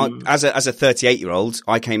 I mean, as a 38-year-old,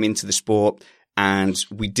 I came into the sport and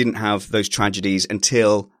we didn't have those tragedies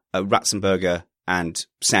until Ratzenberger and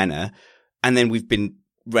Senna, and then we've been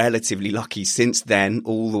relatively lucky since then,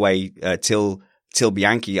 all the way till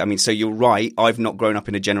Bianchi. I mean, so you're right. I've not grown up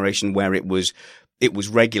in a generation where it was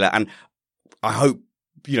regular, and I hope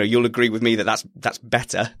you'll agree with me that that's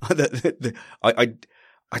better.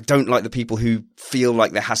 I don't like the people who feel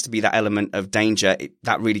like there has to be that element of danger.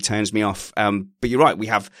 That really turns me off. But you're right. We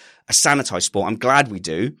have a sanitized sport. I'm glad we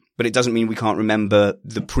do, but it doesn't mean we can't remember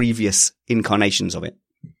the previous incarnations of it.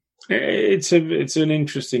 It's an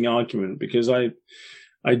interesting argument, because I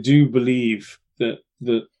do believe that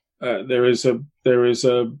there is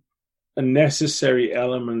a necessary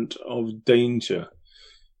element of danger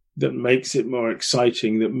that makes it more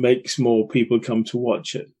exciting, that makes more people come to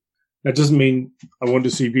watch it. That doesn't mean I want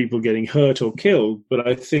to see people getting hurt or killed, but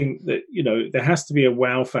I think that, there has to be a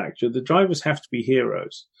wow factor. The drivers have to be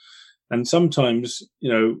heroes. And sometimes,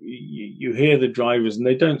 you hear the drivers and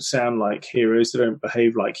they don't sound like heroes. They don't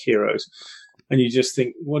behave like heroes. And you just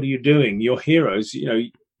think, what are you doing? You're heroes.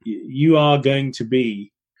 You are going to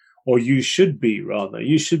be, or you should be rather,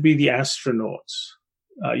 you should be the astronauts.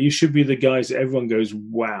 You should be the guys that everyone goes,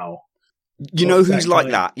 wow. You know who's like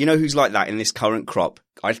that? You know who's like that in this current crop?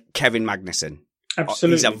 Kevin Magnussen.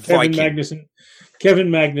 Absolutely. He's a Viking. Kevin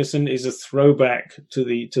Magnussen is a throwback to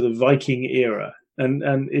the Viking era.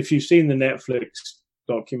 And if you've seen the Netflix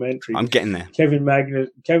documentary, I'm getting there. Kevin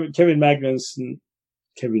Magnussen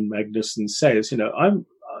says,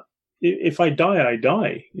 if I die, I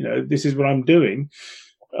die. This is what I'm doing,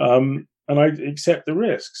 and I accept the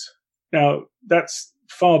risks. Now, that's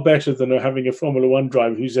far better than having a Formula One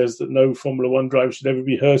driver who says that no Formula One driver should ever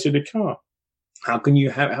be hurt in a car. How can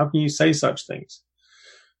you say such things?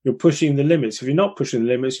 You're pushing the limits. If you're not pushing the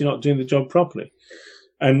limits, you're not doing the job properly.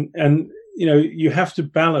 And you have to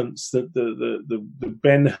balance the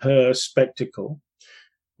Ben-Hur spectacle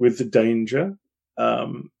with the danger,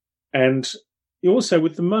 and also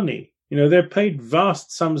with the money. They're paid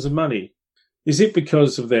vast sums of money. Is it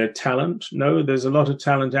because of their talent? No, there's a lot of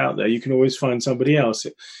talent out there. You can always find somebody else.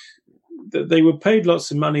 They were paid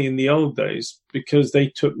lots of money in the old days because they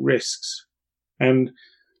took risks. And,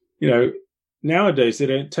 nowadays they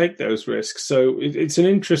don't take those risks. So it's an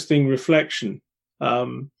interesting reflection.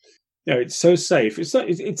 It's so safe. It's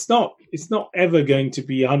not ever going to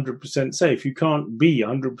be 100% safe. You can't be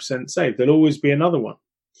 100% safe. There'll always be another one.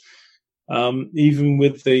 Even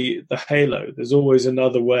with the halo, there's always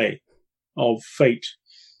another way of fate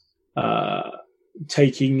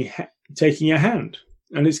taking a hand,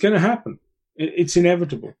 and it's going to happen. It's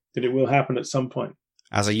inevitable that it will happen at some point.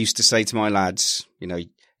 As I used to say to my lads,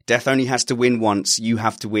 death only has to win once. You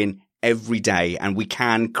have to win every day, and we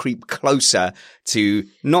can creep closer to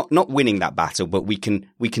not winning that battle, but we can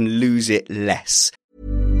lose it less.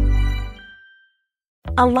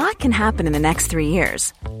 A lot can happen in the next 3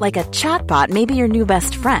 years. Like a chatbot may be your new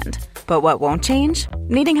best friend. But what won't change?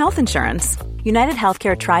 Needing health insurance. United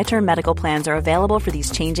Healthcare Tri-Term Medical Plans are available for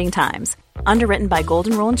these changing times. Underwritten by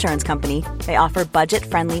Golden Rule Insurance Company, they offer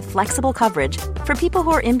budget-friendly, flexible coverage for people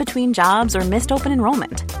who are in between jobs or missed open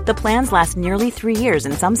enrollment. The plans last nearly 3 years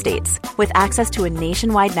in some states, with access to a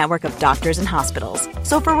nationwide network of doctors and hospitals.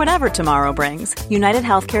 So for whatever tomorrow brings, United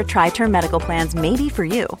Healthcare Tri-Term Medical Plans may be for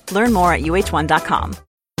you. Learn more at uh1.com.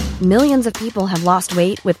 Millions of people have lost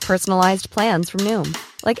weight with personalized plans from Noom.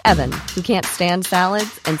 Like Evan, who can't stand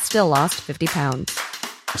salads and still lost 50 pounds.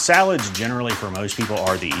 Salads generally for most people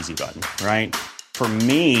are the easy button, right? For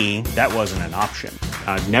me, that wasn't an option.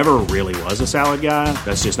 I never really was a salad guy.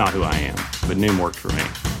 That's just not who I am. But Noom worked for me.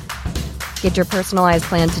 Get your personalized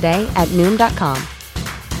plan today at Noom.com.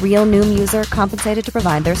 Real Noom user compensated to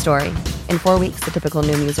provide their story. In 4 weeks, the typical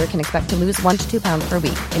Noom user can expect to lose 1 to 2 pounds per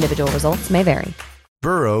week. Individual results may vary.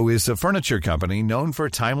 Burrow is a furniture company known for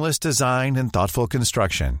timeless design and thoughtful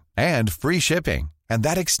construction, and free shipping, and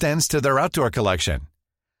that extends to their outdoor collection.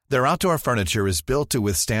 Their outdoor furniture is built to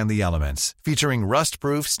withstand the elements, featuring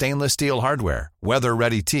rust-proof stainless steel hardware,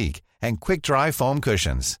 weather-ready teak, and quick-dry foam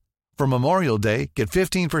cushions. For Memorial Day, get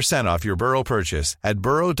 15% off your Burrow purchase at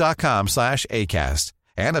burrow.com/ACAST,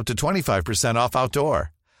 and up to 25% off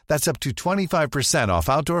outdoor. That's up to 25% off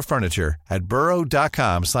outdoor furniture at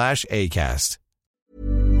burrow.com/ACAST.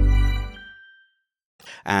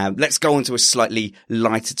 Let's go on to a slightly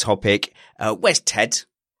lighter topic. Where's Ted?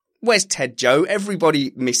 Where's Ted, Joe?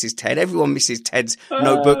 Everybody misses Ted. Everyone misses Ted's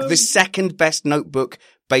notebook, the second best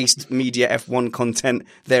notebook-based media F1 content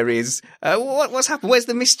there is. What's happened? Where's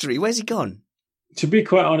the mystery? Where's he gone? To be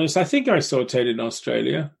quite honest, I think I saw Ted in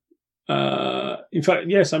Australia. In fact,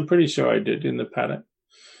 yes, I'm pretty sure I did in the paddock.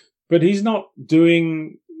 But he's not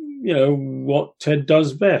doing, what Ted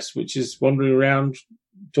does best, which is wandering around,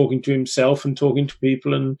 talking to himself and talking to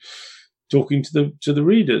people and talking to the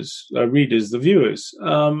readers, the viewers.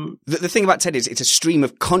 The thing about Ted is it's a stream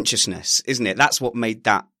of consciousness, isn't it? That's what made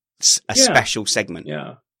that a special segment.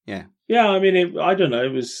 Yeah. Yeah. Yeah. I mean, I don't know.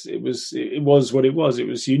 It was what it was. It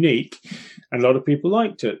was unique, and a lot of people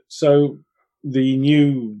liked it. So the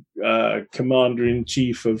new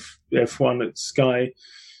commander-in-chief of F1 at Sky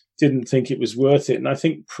didn't think it was worth it. And I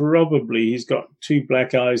think probably he's got two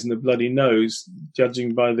black eyes and a bloody nose,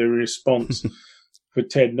 judging by the response for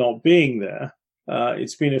Ted not being there.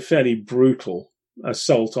 It's been a fairly brutal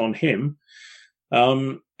assault on him.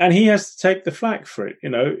 And he has to take the flak for it.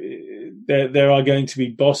 There are going to be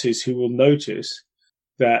bosses who will notice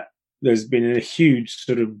that there's been a huge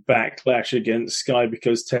sort of backlash against Sky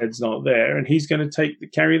because Ted's not there, and he's going to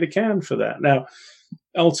carry the can for that. Now,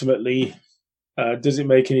 ultimately, does it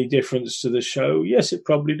make any difference to the show? Yes, it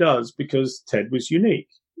probably does, because Ted was unique.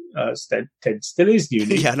 Ted still is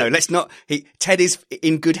unique. Yeah, no, let's not. Ted is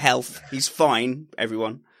in good health. He's fine,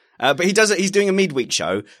 everyone. But he's doing a midweek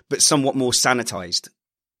show, but somewhat more sanitized.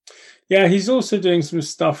 Yeah, he's also doing some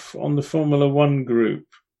stuff on the Formula One group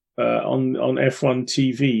on F1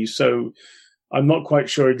 TV. So I'm not quite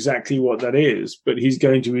sure exactly what that is, but he's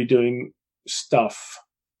going to be doing stuff.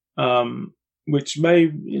 Which may,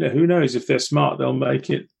 who knows, if they're smart, they'll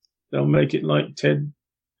make it like Ted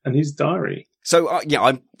and his diary. So,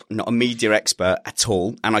 I'm not a media expert at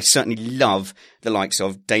all, and I certainly love the likes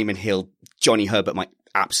of Damon Hill, Johnny Herbert, my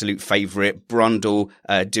absolute favourite, Brundle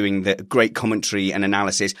doing the great commentary and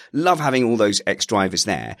analysis. Love having all those ex-drivers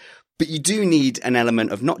there. But you do need an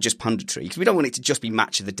element of not just punditry, because we don't want it to just be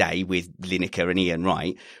match of the day with Lineker and Ian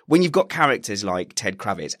Wright. When you've got characters like Ted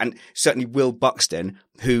Kravitz and certainly Will Buxton,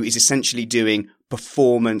 who is essentially doing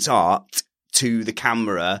performance art to the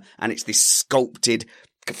camera, and it's this sculpted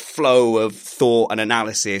flow of thought and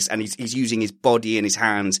analysis, and he's using his body and his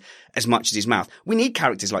hands as much as his mouth. We need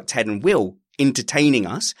characters like Ted and Will entertaining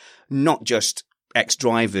us, not just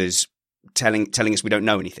ex-drivers telling us we don't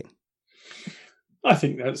know anything. I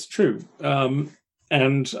think that's true.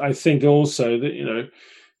 And I think also that,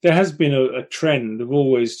 there has been a trend of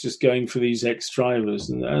always just going for these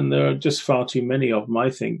ex-drivers, and there are just far too many of them,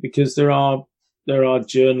 I think, because there are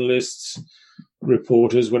journalists,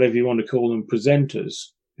 reporters, whatever you want to call them, presenters,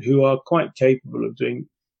 who are quite capable of doing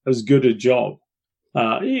as good a job.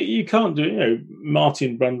 You can't do,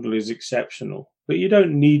 Martin Brundle is exceptional, but you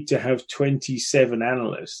don't need to have 27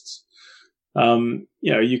 analysts.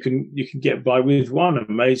 You can get by with one.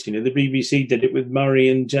 Amazing. The BBC did it with Murray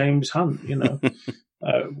and James Hunt.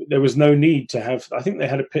 There was no need to have. I think they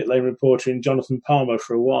had a pit lane reporter in Jonathan Palmer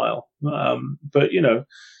for a while, but you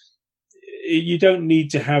don't need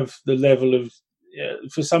to have the level of.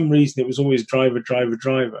 For some reason, it was always driver,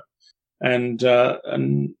 and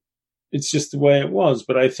it's just the way it was.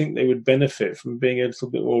 But I think they would benefit from being a little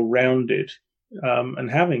bit more rounded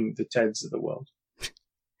and having the Teds of the world.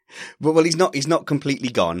 Well, he's not completely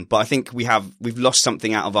gone, but I think we've lost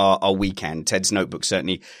something out of our weekend. Ted's notebook,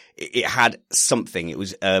 certainly, it had something. It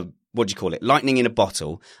was, what do you call it? Lightning in a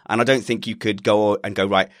bottle. And I don't think you could go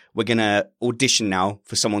right, we're going to audition now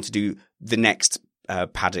for someone to do the next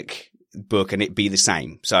paddock book and it be the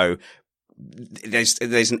same. So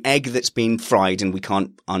there's an egg that's been fried and we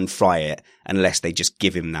can't unfry it unless they just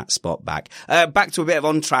give him that spot back. Back to a bit of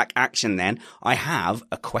on-track action then. I have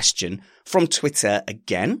a question from Twitter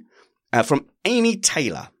again, from Amy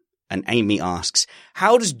Taylor. And Amy asks,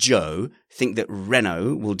 how does Joe think that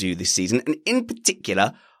Renault will do this season? And in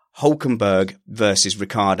particular, Hülkenberg versus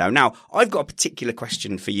Ricciardo. Now, I've got a particular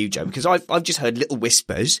question for you, Joe, because I've just heard little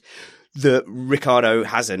whispers that Ricciardo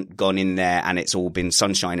hasn't gone in there and it's all been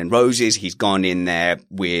sunshine and roses. He's gone in there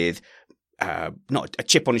with, not a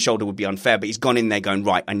chip on his shoulder would be unfair, but he's gone in there going,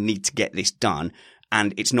 right, I need to get this done.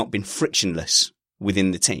 And it's not been frictionless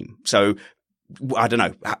within the team. So I don't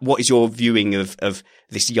know. What is your viewing of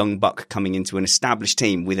this young buck coming into an established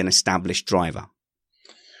team with an established driver?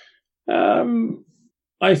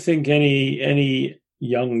 I think any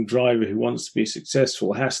young driver who wants to be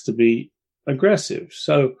successful has to be aggressive.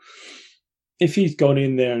 So if he's gone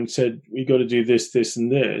in there and said, we've got to do this, this, and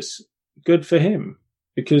this, good for him.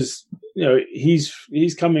 Because,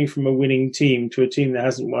 he's coming from a winning team to a team that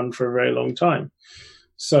hasn't won for a very long time.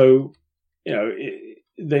 So,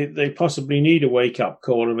 they possibly need a wake-up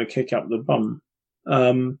call and a kick up the bum.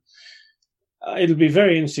 It'll be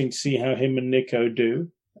very interesting to see how him and Nico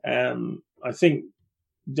do. I think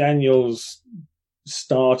Daniel's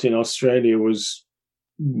start in Australia was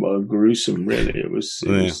gruesome, really. It was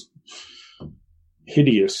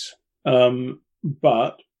hideous.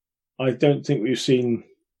 But I don't think we've seen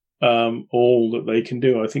all that they can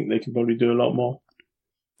do. I think they can probably do a lot more.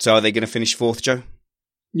 So are they going to finish fourth, Joe?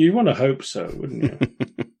 You'd want to hope so, wouldn't you?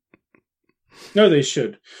 No, they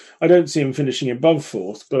should. I don't see them finishing above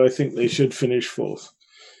fourth, but I think they should finish fourth.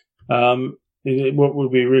 What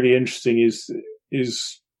would be really interesting is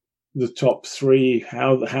the top three,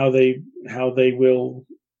 how they will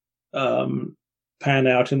pan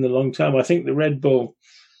out in the long term. I think the Red Bull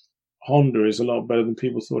Honda is a lot better than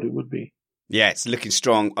people thought it would be. Yeah, it's looking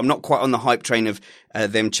strong. I'm not quite on the hype train of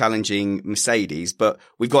them challenging Mercedes, but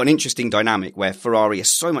we've got an interesting dynamic where Ferrari is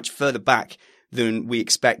so much further back than we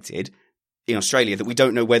expected in Australia that we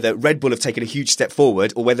don't know whether Red Bull have taken a huge step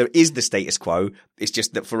forward or whether it is the status quo. It's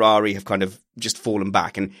just that Ferrari have kind of just fallen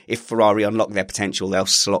back. And if Ferrari unlock their potential, they'll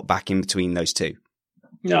slot back in between those two.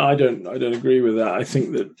 No, I don't agree with that. I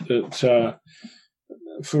think that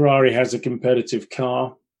Ferrari has a competitive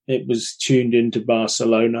car. It was tuned into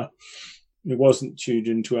Barcelona. It wasn't tuned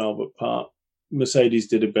into Albert Park. Mercedes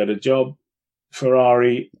did a better job.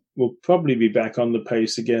 Ferrari will probably be back on the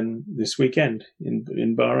pace again this weekend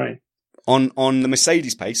in Bahrain. On the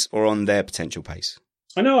Mercedes pace or on their potential pace?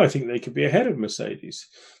 I think they could be ahead of Mercedes.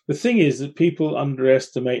 The thing is that people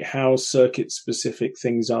underestimate how circuit-specific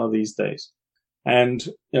things are these days. And,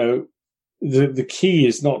 the key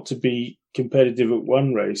is not to be competitive at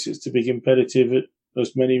one race, it's to be competitive at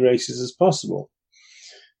as many races as possible.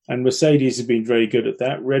 And Mercedes have been very good at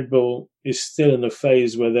that. Red Bull is still in a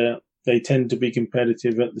phase where they tend to be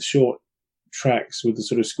competitive at the short tracks with the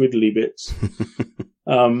sort of squiddly bits.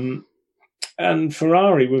 And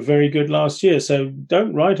Ferrari were very good last year, so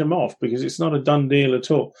don't write them off because it's not a done deal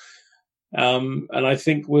at all. And I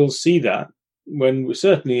think we'll see that when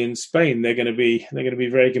certainly in Spain they're going to be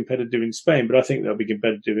very competitive in Spain, but I think they'll be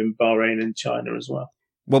competitive in Bahrain and China as well.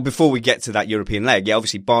 Well, before we get to that European leg,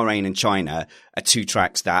 obviously Bahrain and China are two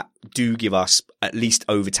tracks that do give us at least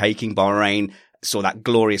overtaking. Bahrain saw that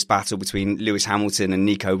glorious battle between Lewis Hamilton and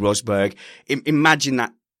Nico Rosberg. Imagine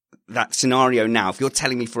that scenario now. If you're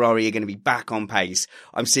telling me Ferrari are going to be back on pace,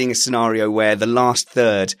 I'm seeing a scenario where the last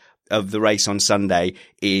third of the race on Sunday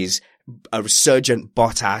is a resurgent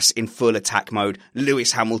Bottas in full attack mode,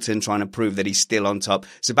 Lewis Hamilton trying to prove that he's still on top,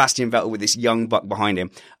 Sebastian Vettel with this young buck behind him.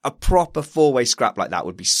 A proper four-way scrap like that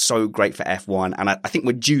would be so great for F1, and I think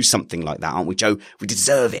we're due something like that, aren't we, Joe? We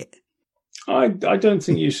deserve it. I don't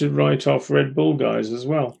think you should write off Red Bull guys as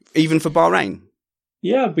well. Even for Bahrain?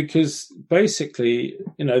 Yeah, because basically,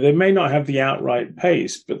 they may not have the outright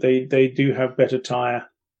pace, but they do have better tyre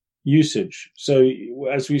usage. So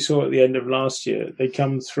as we saw at the end of last year, they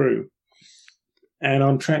come through. And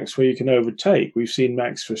on tracks where you can overtake, we've seen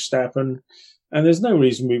Max Verstappen, and there's no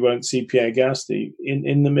reason we won't see Pierre Gasly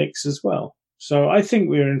in the mix as well. So I think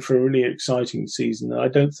we're in for a really exciting season. I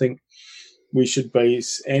don't think we should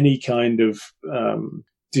base any kind of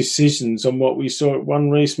decisions on what we saw at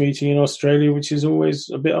one race meeting in Australia, which is always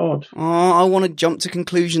a bit odd. Oh, I want to jump to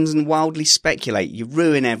conclusions and wildly speculate. You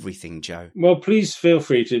ruin everything, Joe. Well, please feel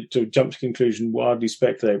free to jump to conclusion, wildly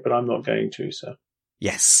speculate, but I'm not going to, so.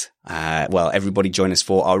 Yes. Well, everybody join us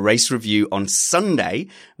for our race review on Sunday,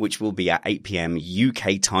 which will be at 8 p.m.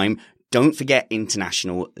 UK time. Don't forget,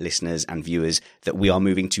 international listeners and viewers, that we are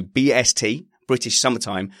moving to BST, British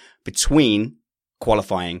Summertime, between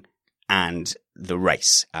qualifying and the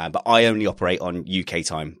race. But I only operate on UK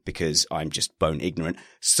time because I'm just bone ignorant.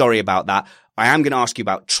 Sorry about that. I am going to ask you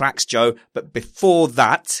about tracks, Joe. But before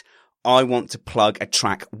that, I want to plug a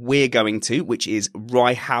track we're going to, which is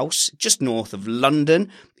Rye House, just north of London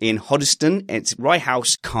in Hoddesdon. It's Rye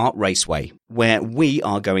House Kart Raceway, where we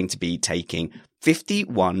are going to be taking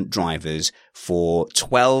 51 drivers for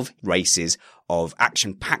 12 races of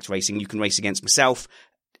action-packed racing. You can race against myself,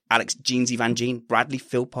 Alex Jeansy Van Gene, Bradley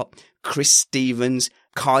Philpott, Chris Stevens,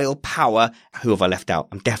 Kyle Power. Who have I left out?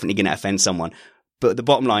 I'm definitely going to offend someone. But the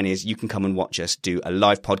bottom line is you can come and watch us do a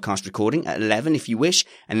live podcast recording at 11 if you wish,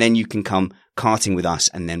 and then you can come karting with us,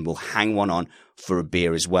 and then we'll hang one on for a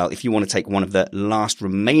beer as well. If you want to take one of the last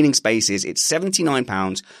remaining spaces, it's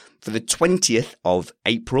 £79 for the 20th of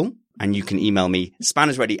April, and you can email me,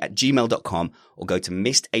 spannersready@gmail.com, or go to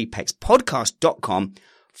missedapexpodcast.com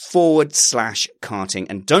karting.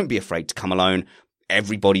 And don't be afraid to come alone.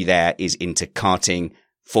 Everybody there is into karting,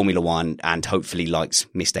 Formula One, and hopefully likes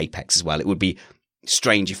Missed Apex as well. It would be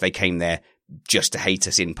strange if they came there just to hate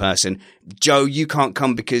us in person. Joe, you can't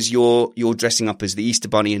come because you're dressing up as the Easter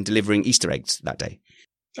Bunny and delivering Easter eggs that day.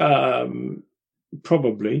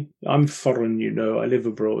 Probably. I'm foreign, I live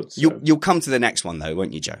abroad. So. You'll come to the next one though,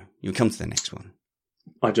 won't you, Joe? You'll come to the next one.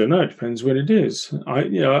 I don't know. It depends when it is.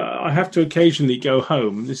 I have to occasionally go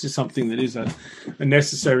home. This is something that is a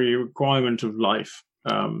necessary requirement of life.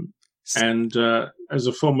 And as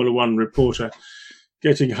a Formula One reporter,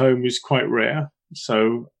 getting home is quite rare.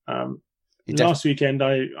 So last weekend,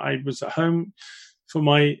 I was at home for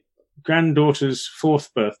my granddaughter's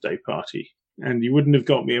 4th birthday party. And you wouldn't have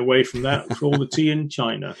got me away from that for all the tea in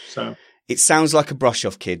China. So it sounds like a brush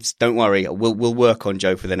off, kids. Don't worry. We'll work on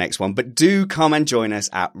Joe for the next one. But do come and join us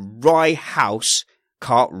at Rye House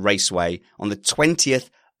Kart Raceway on the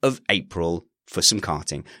 20th of April for some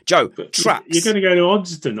karting. Joe, tracks. You're going to go to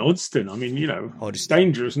Oddston. I mean, Oddston.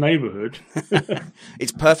 Dangerous neighbourhood.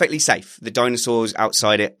 It's perfectly safe. The dinosaurs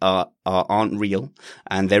outside it aren't real.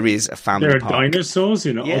 And there is a family park. There are dinosaurs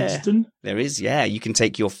in Oddston? There is, yeah. You can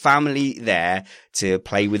take your family there to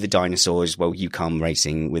play with the dinosaurs while you come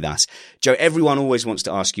racing with us. Joe, everyone always wants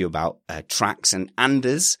to ask you about tracks, and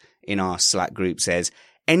Anders in our Slack group says,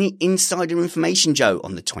 any insider information, Joe,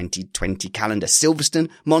 on the 2020 calendar? Silverstone,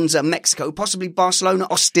 Monza, Mexico, possibly Barcelona,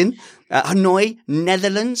 Austin, Hanoi,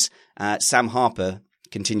 Netherlands. Sam Harper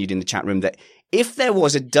continued in the chat room that if there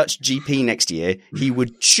was a Dutch GP next year, he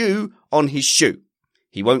would chew on his shoe.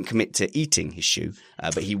 He won't commit to eating his shoe,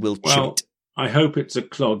 but he will chew it. I hope it's a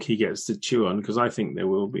clog he gets to chew on, because I think there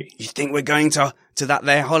will be. You think we're going to that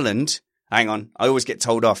there Holland? Hang on, I always get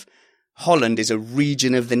told off. Holland is a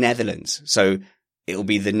region of the Netherlands, so it'll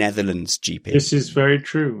be the Netherlands GP. This is very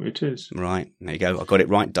true. It is. Right. There you go. I got it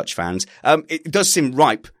right, Dutch fans. It does seem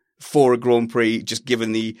ripe for a Grand Prix, just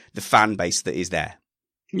given the fan base that is there.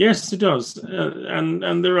 Yes, it does.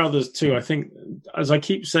 And there are others too. I think, as I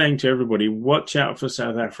keep saying to everybody, watch out for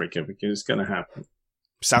South Africa, because it's going to happen.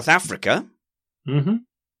 South Africa? Mm-hmm.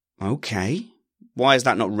 Okay. Why is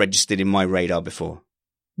that not registered in my radar before?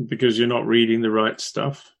 Because you're not reading the right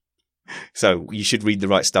stuff. So you should read the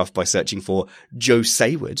right stuff by searching for Joe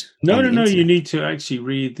Sayward. No. You need to actually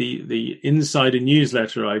read the insider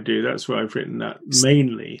newsletter I do. That's where I've written that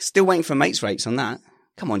mainly. Still waiting for mates rates on that.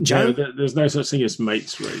 Come on, Joe. No, there's no such thing as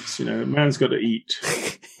mates rates. A man's got to eat.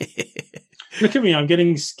 Look at me. I'm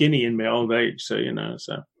getting skinny in my old age. So,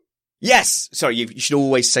 so. Yes. Sorry, you should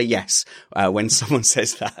always say yes when someone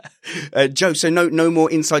says that. Joe, so no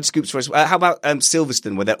more inside scoops for us. How about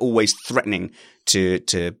Silverstone, where they're always threatening to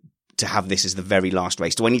have this as the very last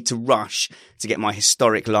race? Do I need to rush to get my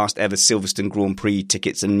historic last ever Silverstone Grand Prix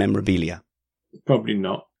tickets and memorabilia? Probably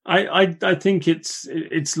not. I think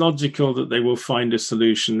it's logical that they will find a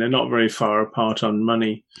solution. They're not very far apart on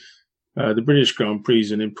money. The British Grand Prix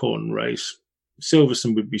is an important race.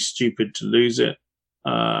 Silverstone would be stupid to lose it.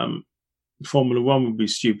 Formula One would be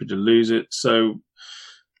stupid to lose it. So,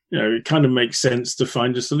 it kind of makes sense to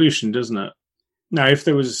find a solution, doesn't it? Now, if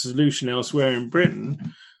there was a solution elsewhere in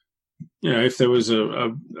Britain, if there was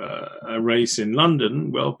a race in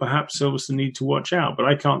London, well, perhaps Silverstone need to watch out. But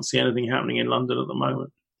I can't see anything happening in London at the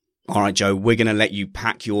moment. All right, Joe, we're going to let you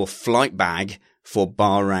pack your flight bag for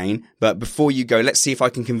Bahrain. But before you go, let's see if I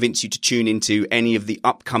can convince you to tune into any of the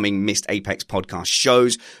upcoming Missed Apex podcast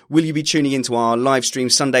shows. Will you be tuning into our live stream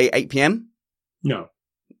Sunday, 8 p.m? No,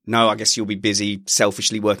 I guess you'll be busy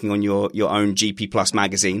selfishly working on your own GP Plus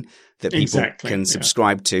magazine that people can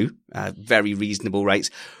subscribe to, very reasonable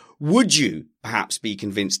rates. Would you perhaps be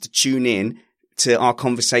convinced to tune in to our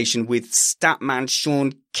conversation with Statman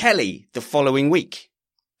Sean Kelly the following week?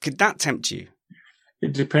 Could that tempt you?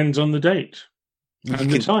 It depends on the date and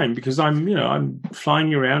the time, because I'm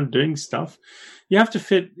flying around doing stuff. You have to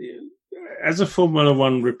fit, as a Formula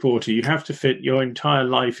One reporter, you have to fit your entire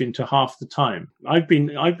life into half the time. I've been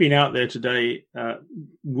out there today,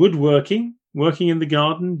 woodworking, working in the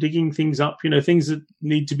garden, digging things up, things that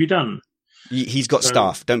need to be done. He's got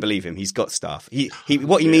staff. Don't believe him. He's got staff.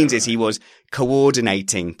 What he means is he was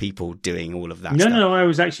coordinating people doing all of that stuff. No, I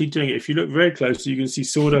was actually doing it. If you look very closely, you can see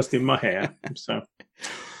sawdust in my hair. So,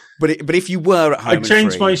 but if you were at home, I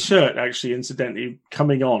changed my shirt actually, incidentally,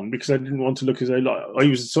 coming on, because I didn't want to look as though I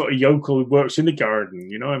was a sort of yokel who works in the garden.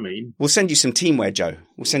 You know what I mean? We'll send you some teamwear, Joe.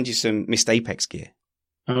 We'll send you some Missed Apex gear.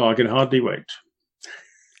 Oh, I can hardly wait.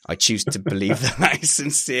 I choose to believe that is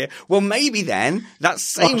sincere. Well, maybe then that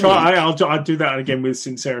same I'll do that again with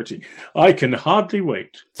sincerity. I can hardly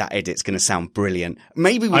wait. That edit's going to sound brilliant.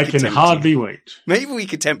 Maybe I can hardly wait. Maybe we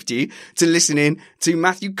could tempt you to listen in to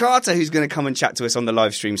Matthew Carter, who's going to come and chat to us on the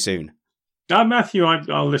live stream soon. Matthew,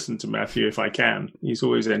 I'll listen to Matthew if I can. He's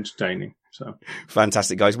always entertaining. So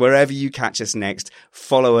fantastic, guys. Wherever you catch us next,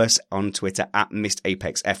 follow us on Twitter at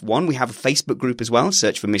MissedApexF1. We have a Facebook group as well.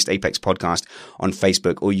 Search for Missed Apex Podcast on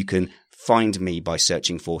Facebook, or you can find me by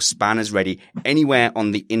searching for Spanners Ready anywhere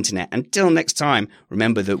on the internet. Until next time,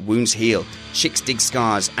 remember that wounds heal, chicks dig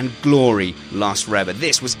scars, and glory lasts forever.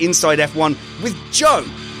 This was Inside F1 with Joe.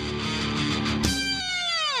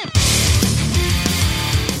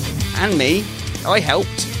 And me. I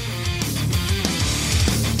helped.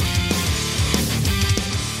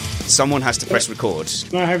 Someone has to press record.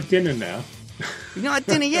 Can I have dinner now? You've not had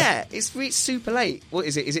dinner yet? It's super late. What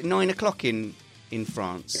is it? Is it 9 o'clock in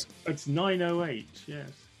France? It's 9:08, yes.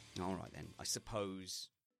 All right then, I suppose.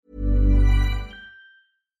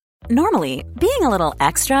 Normally, being a little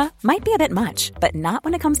extra might be a bit much, but not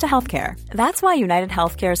when it comes to healthcare. That's why United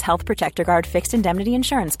Healthcare's Health Protector Guard fixed indemnity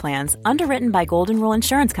insurance plans, underwritten by Golden Rule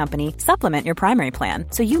Insurance Company, supplement your primary plan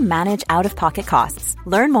so you manage out-of-pocket costs.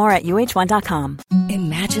 Learn more at uh1.com.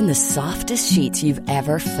 Imagine the softest sheets you've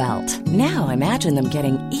ever felt. Now imagine them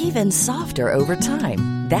getting even softer over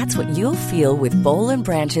time. That's what you'll feel with Boll &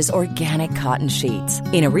 Branch's organic cotton sheets.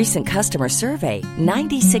 In a recent customer survey,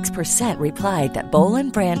 96% replied that Boll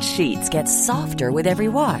 & Branch sheets get softer with every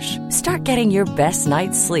wash. Start getting your best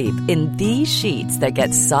night's sleep in these sheets that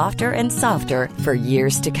get softer and softer for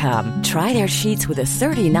years to come. Try their sheets with a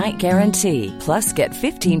 30-night guarantee. Plus, get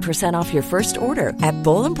 15% off your first order at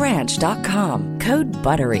BollandBranch.com. Code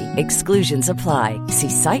BUTTERY. Exclusions apply. See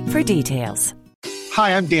site for details.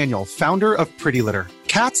 Hi, I'm Daniel, founder of Pretty Litter.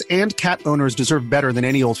 Cats and cat owners deserve better than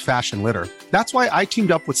any old-fashioned litter. That's why I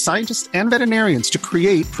teamed up with scientists and veterinarians to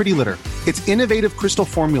create Pretty Litter. Its innovative crystal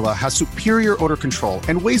formula has superior odor control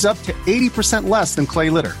and weighs up to 80% less than clay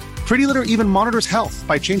litter. Pretty Litter even monitors health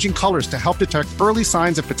by changing colors to help detect early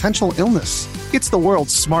signs of potential illness. It's the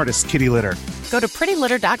world's smartest kitty litter. Go to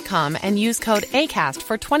prettylitter.com and use code ACAST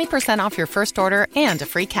for 20% off your first order and a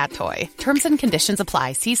free cat toy. Terms and conditions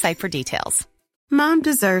apply. See site for details. Mom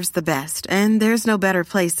deserves the best, and there's no better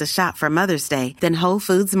place to shop for Mother's Day than Whole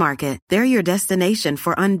Foods Market. They're your destination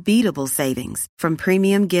for unbeatable savings, from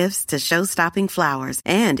premium gifts to show-stopping flowers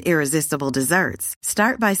and irresistible desserts.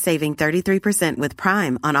 Start by saving 33% with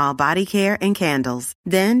Prime on all body care and candles.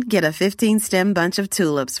 Then get a 15-stem bunch of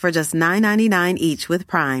tulips for just $9.99 each with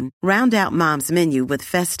Prime. Round out Mom's menu with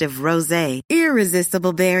festive rosé,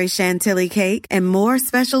 irresistible berry chantilly cake, and more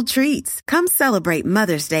special treats. Come celebrate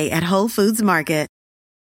Mother's Day at Whole Foods Market.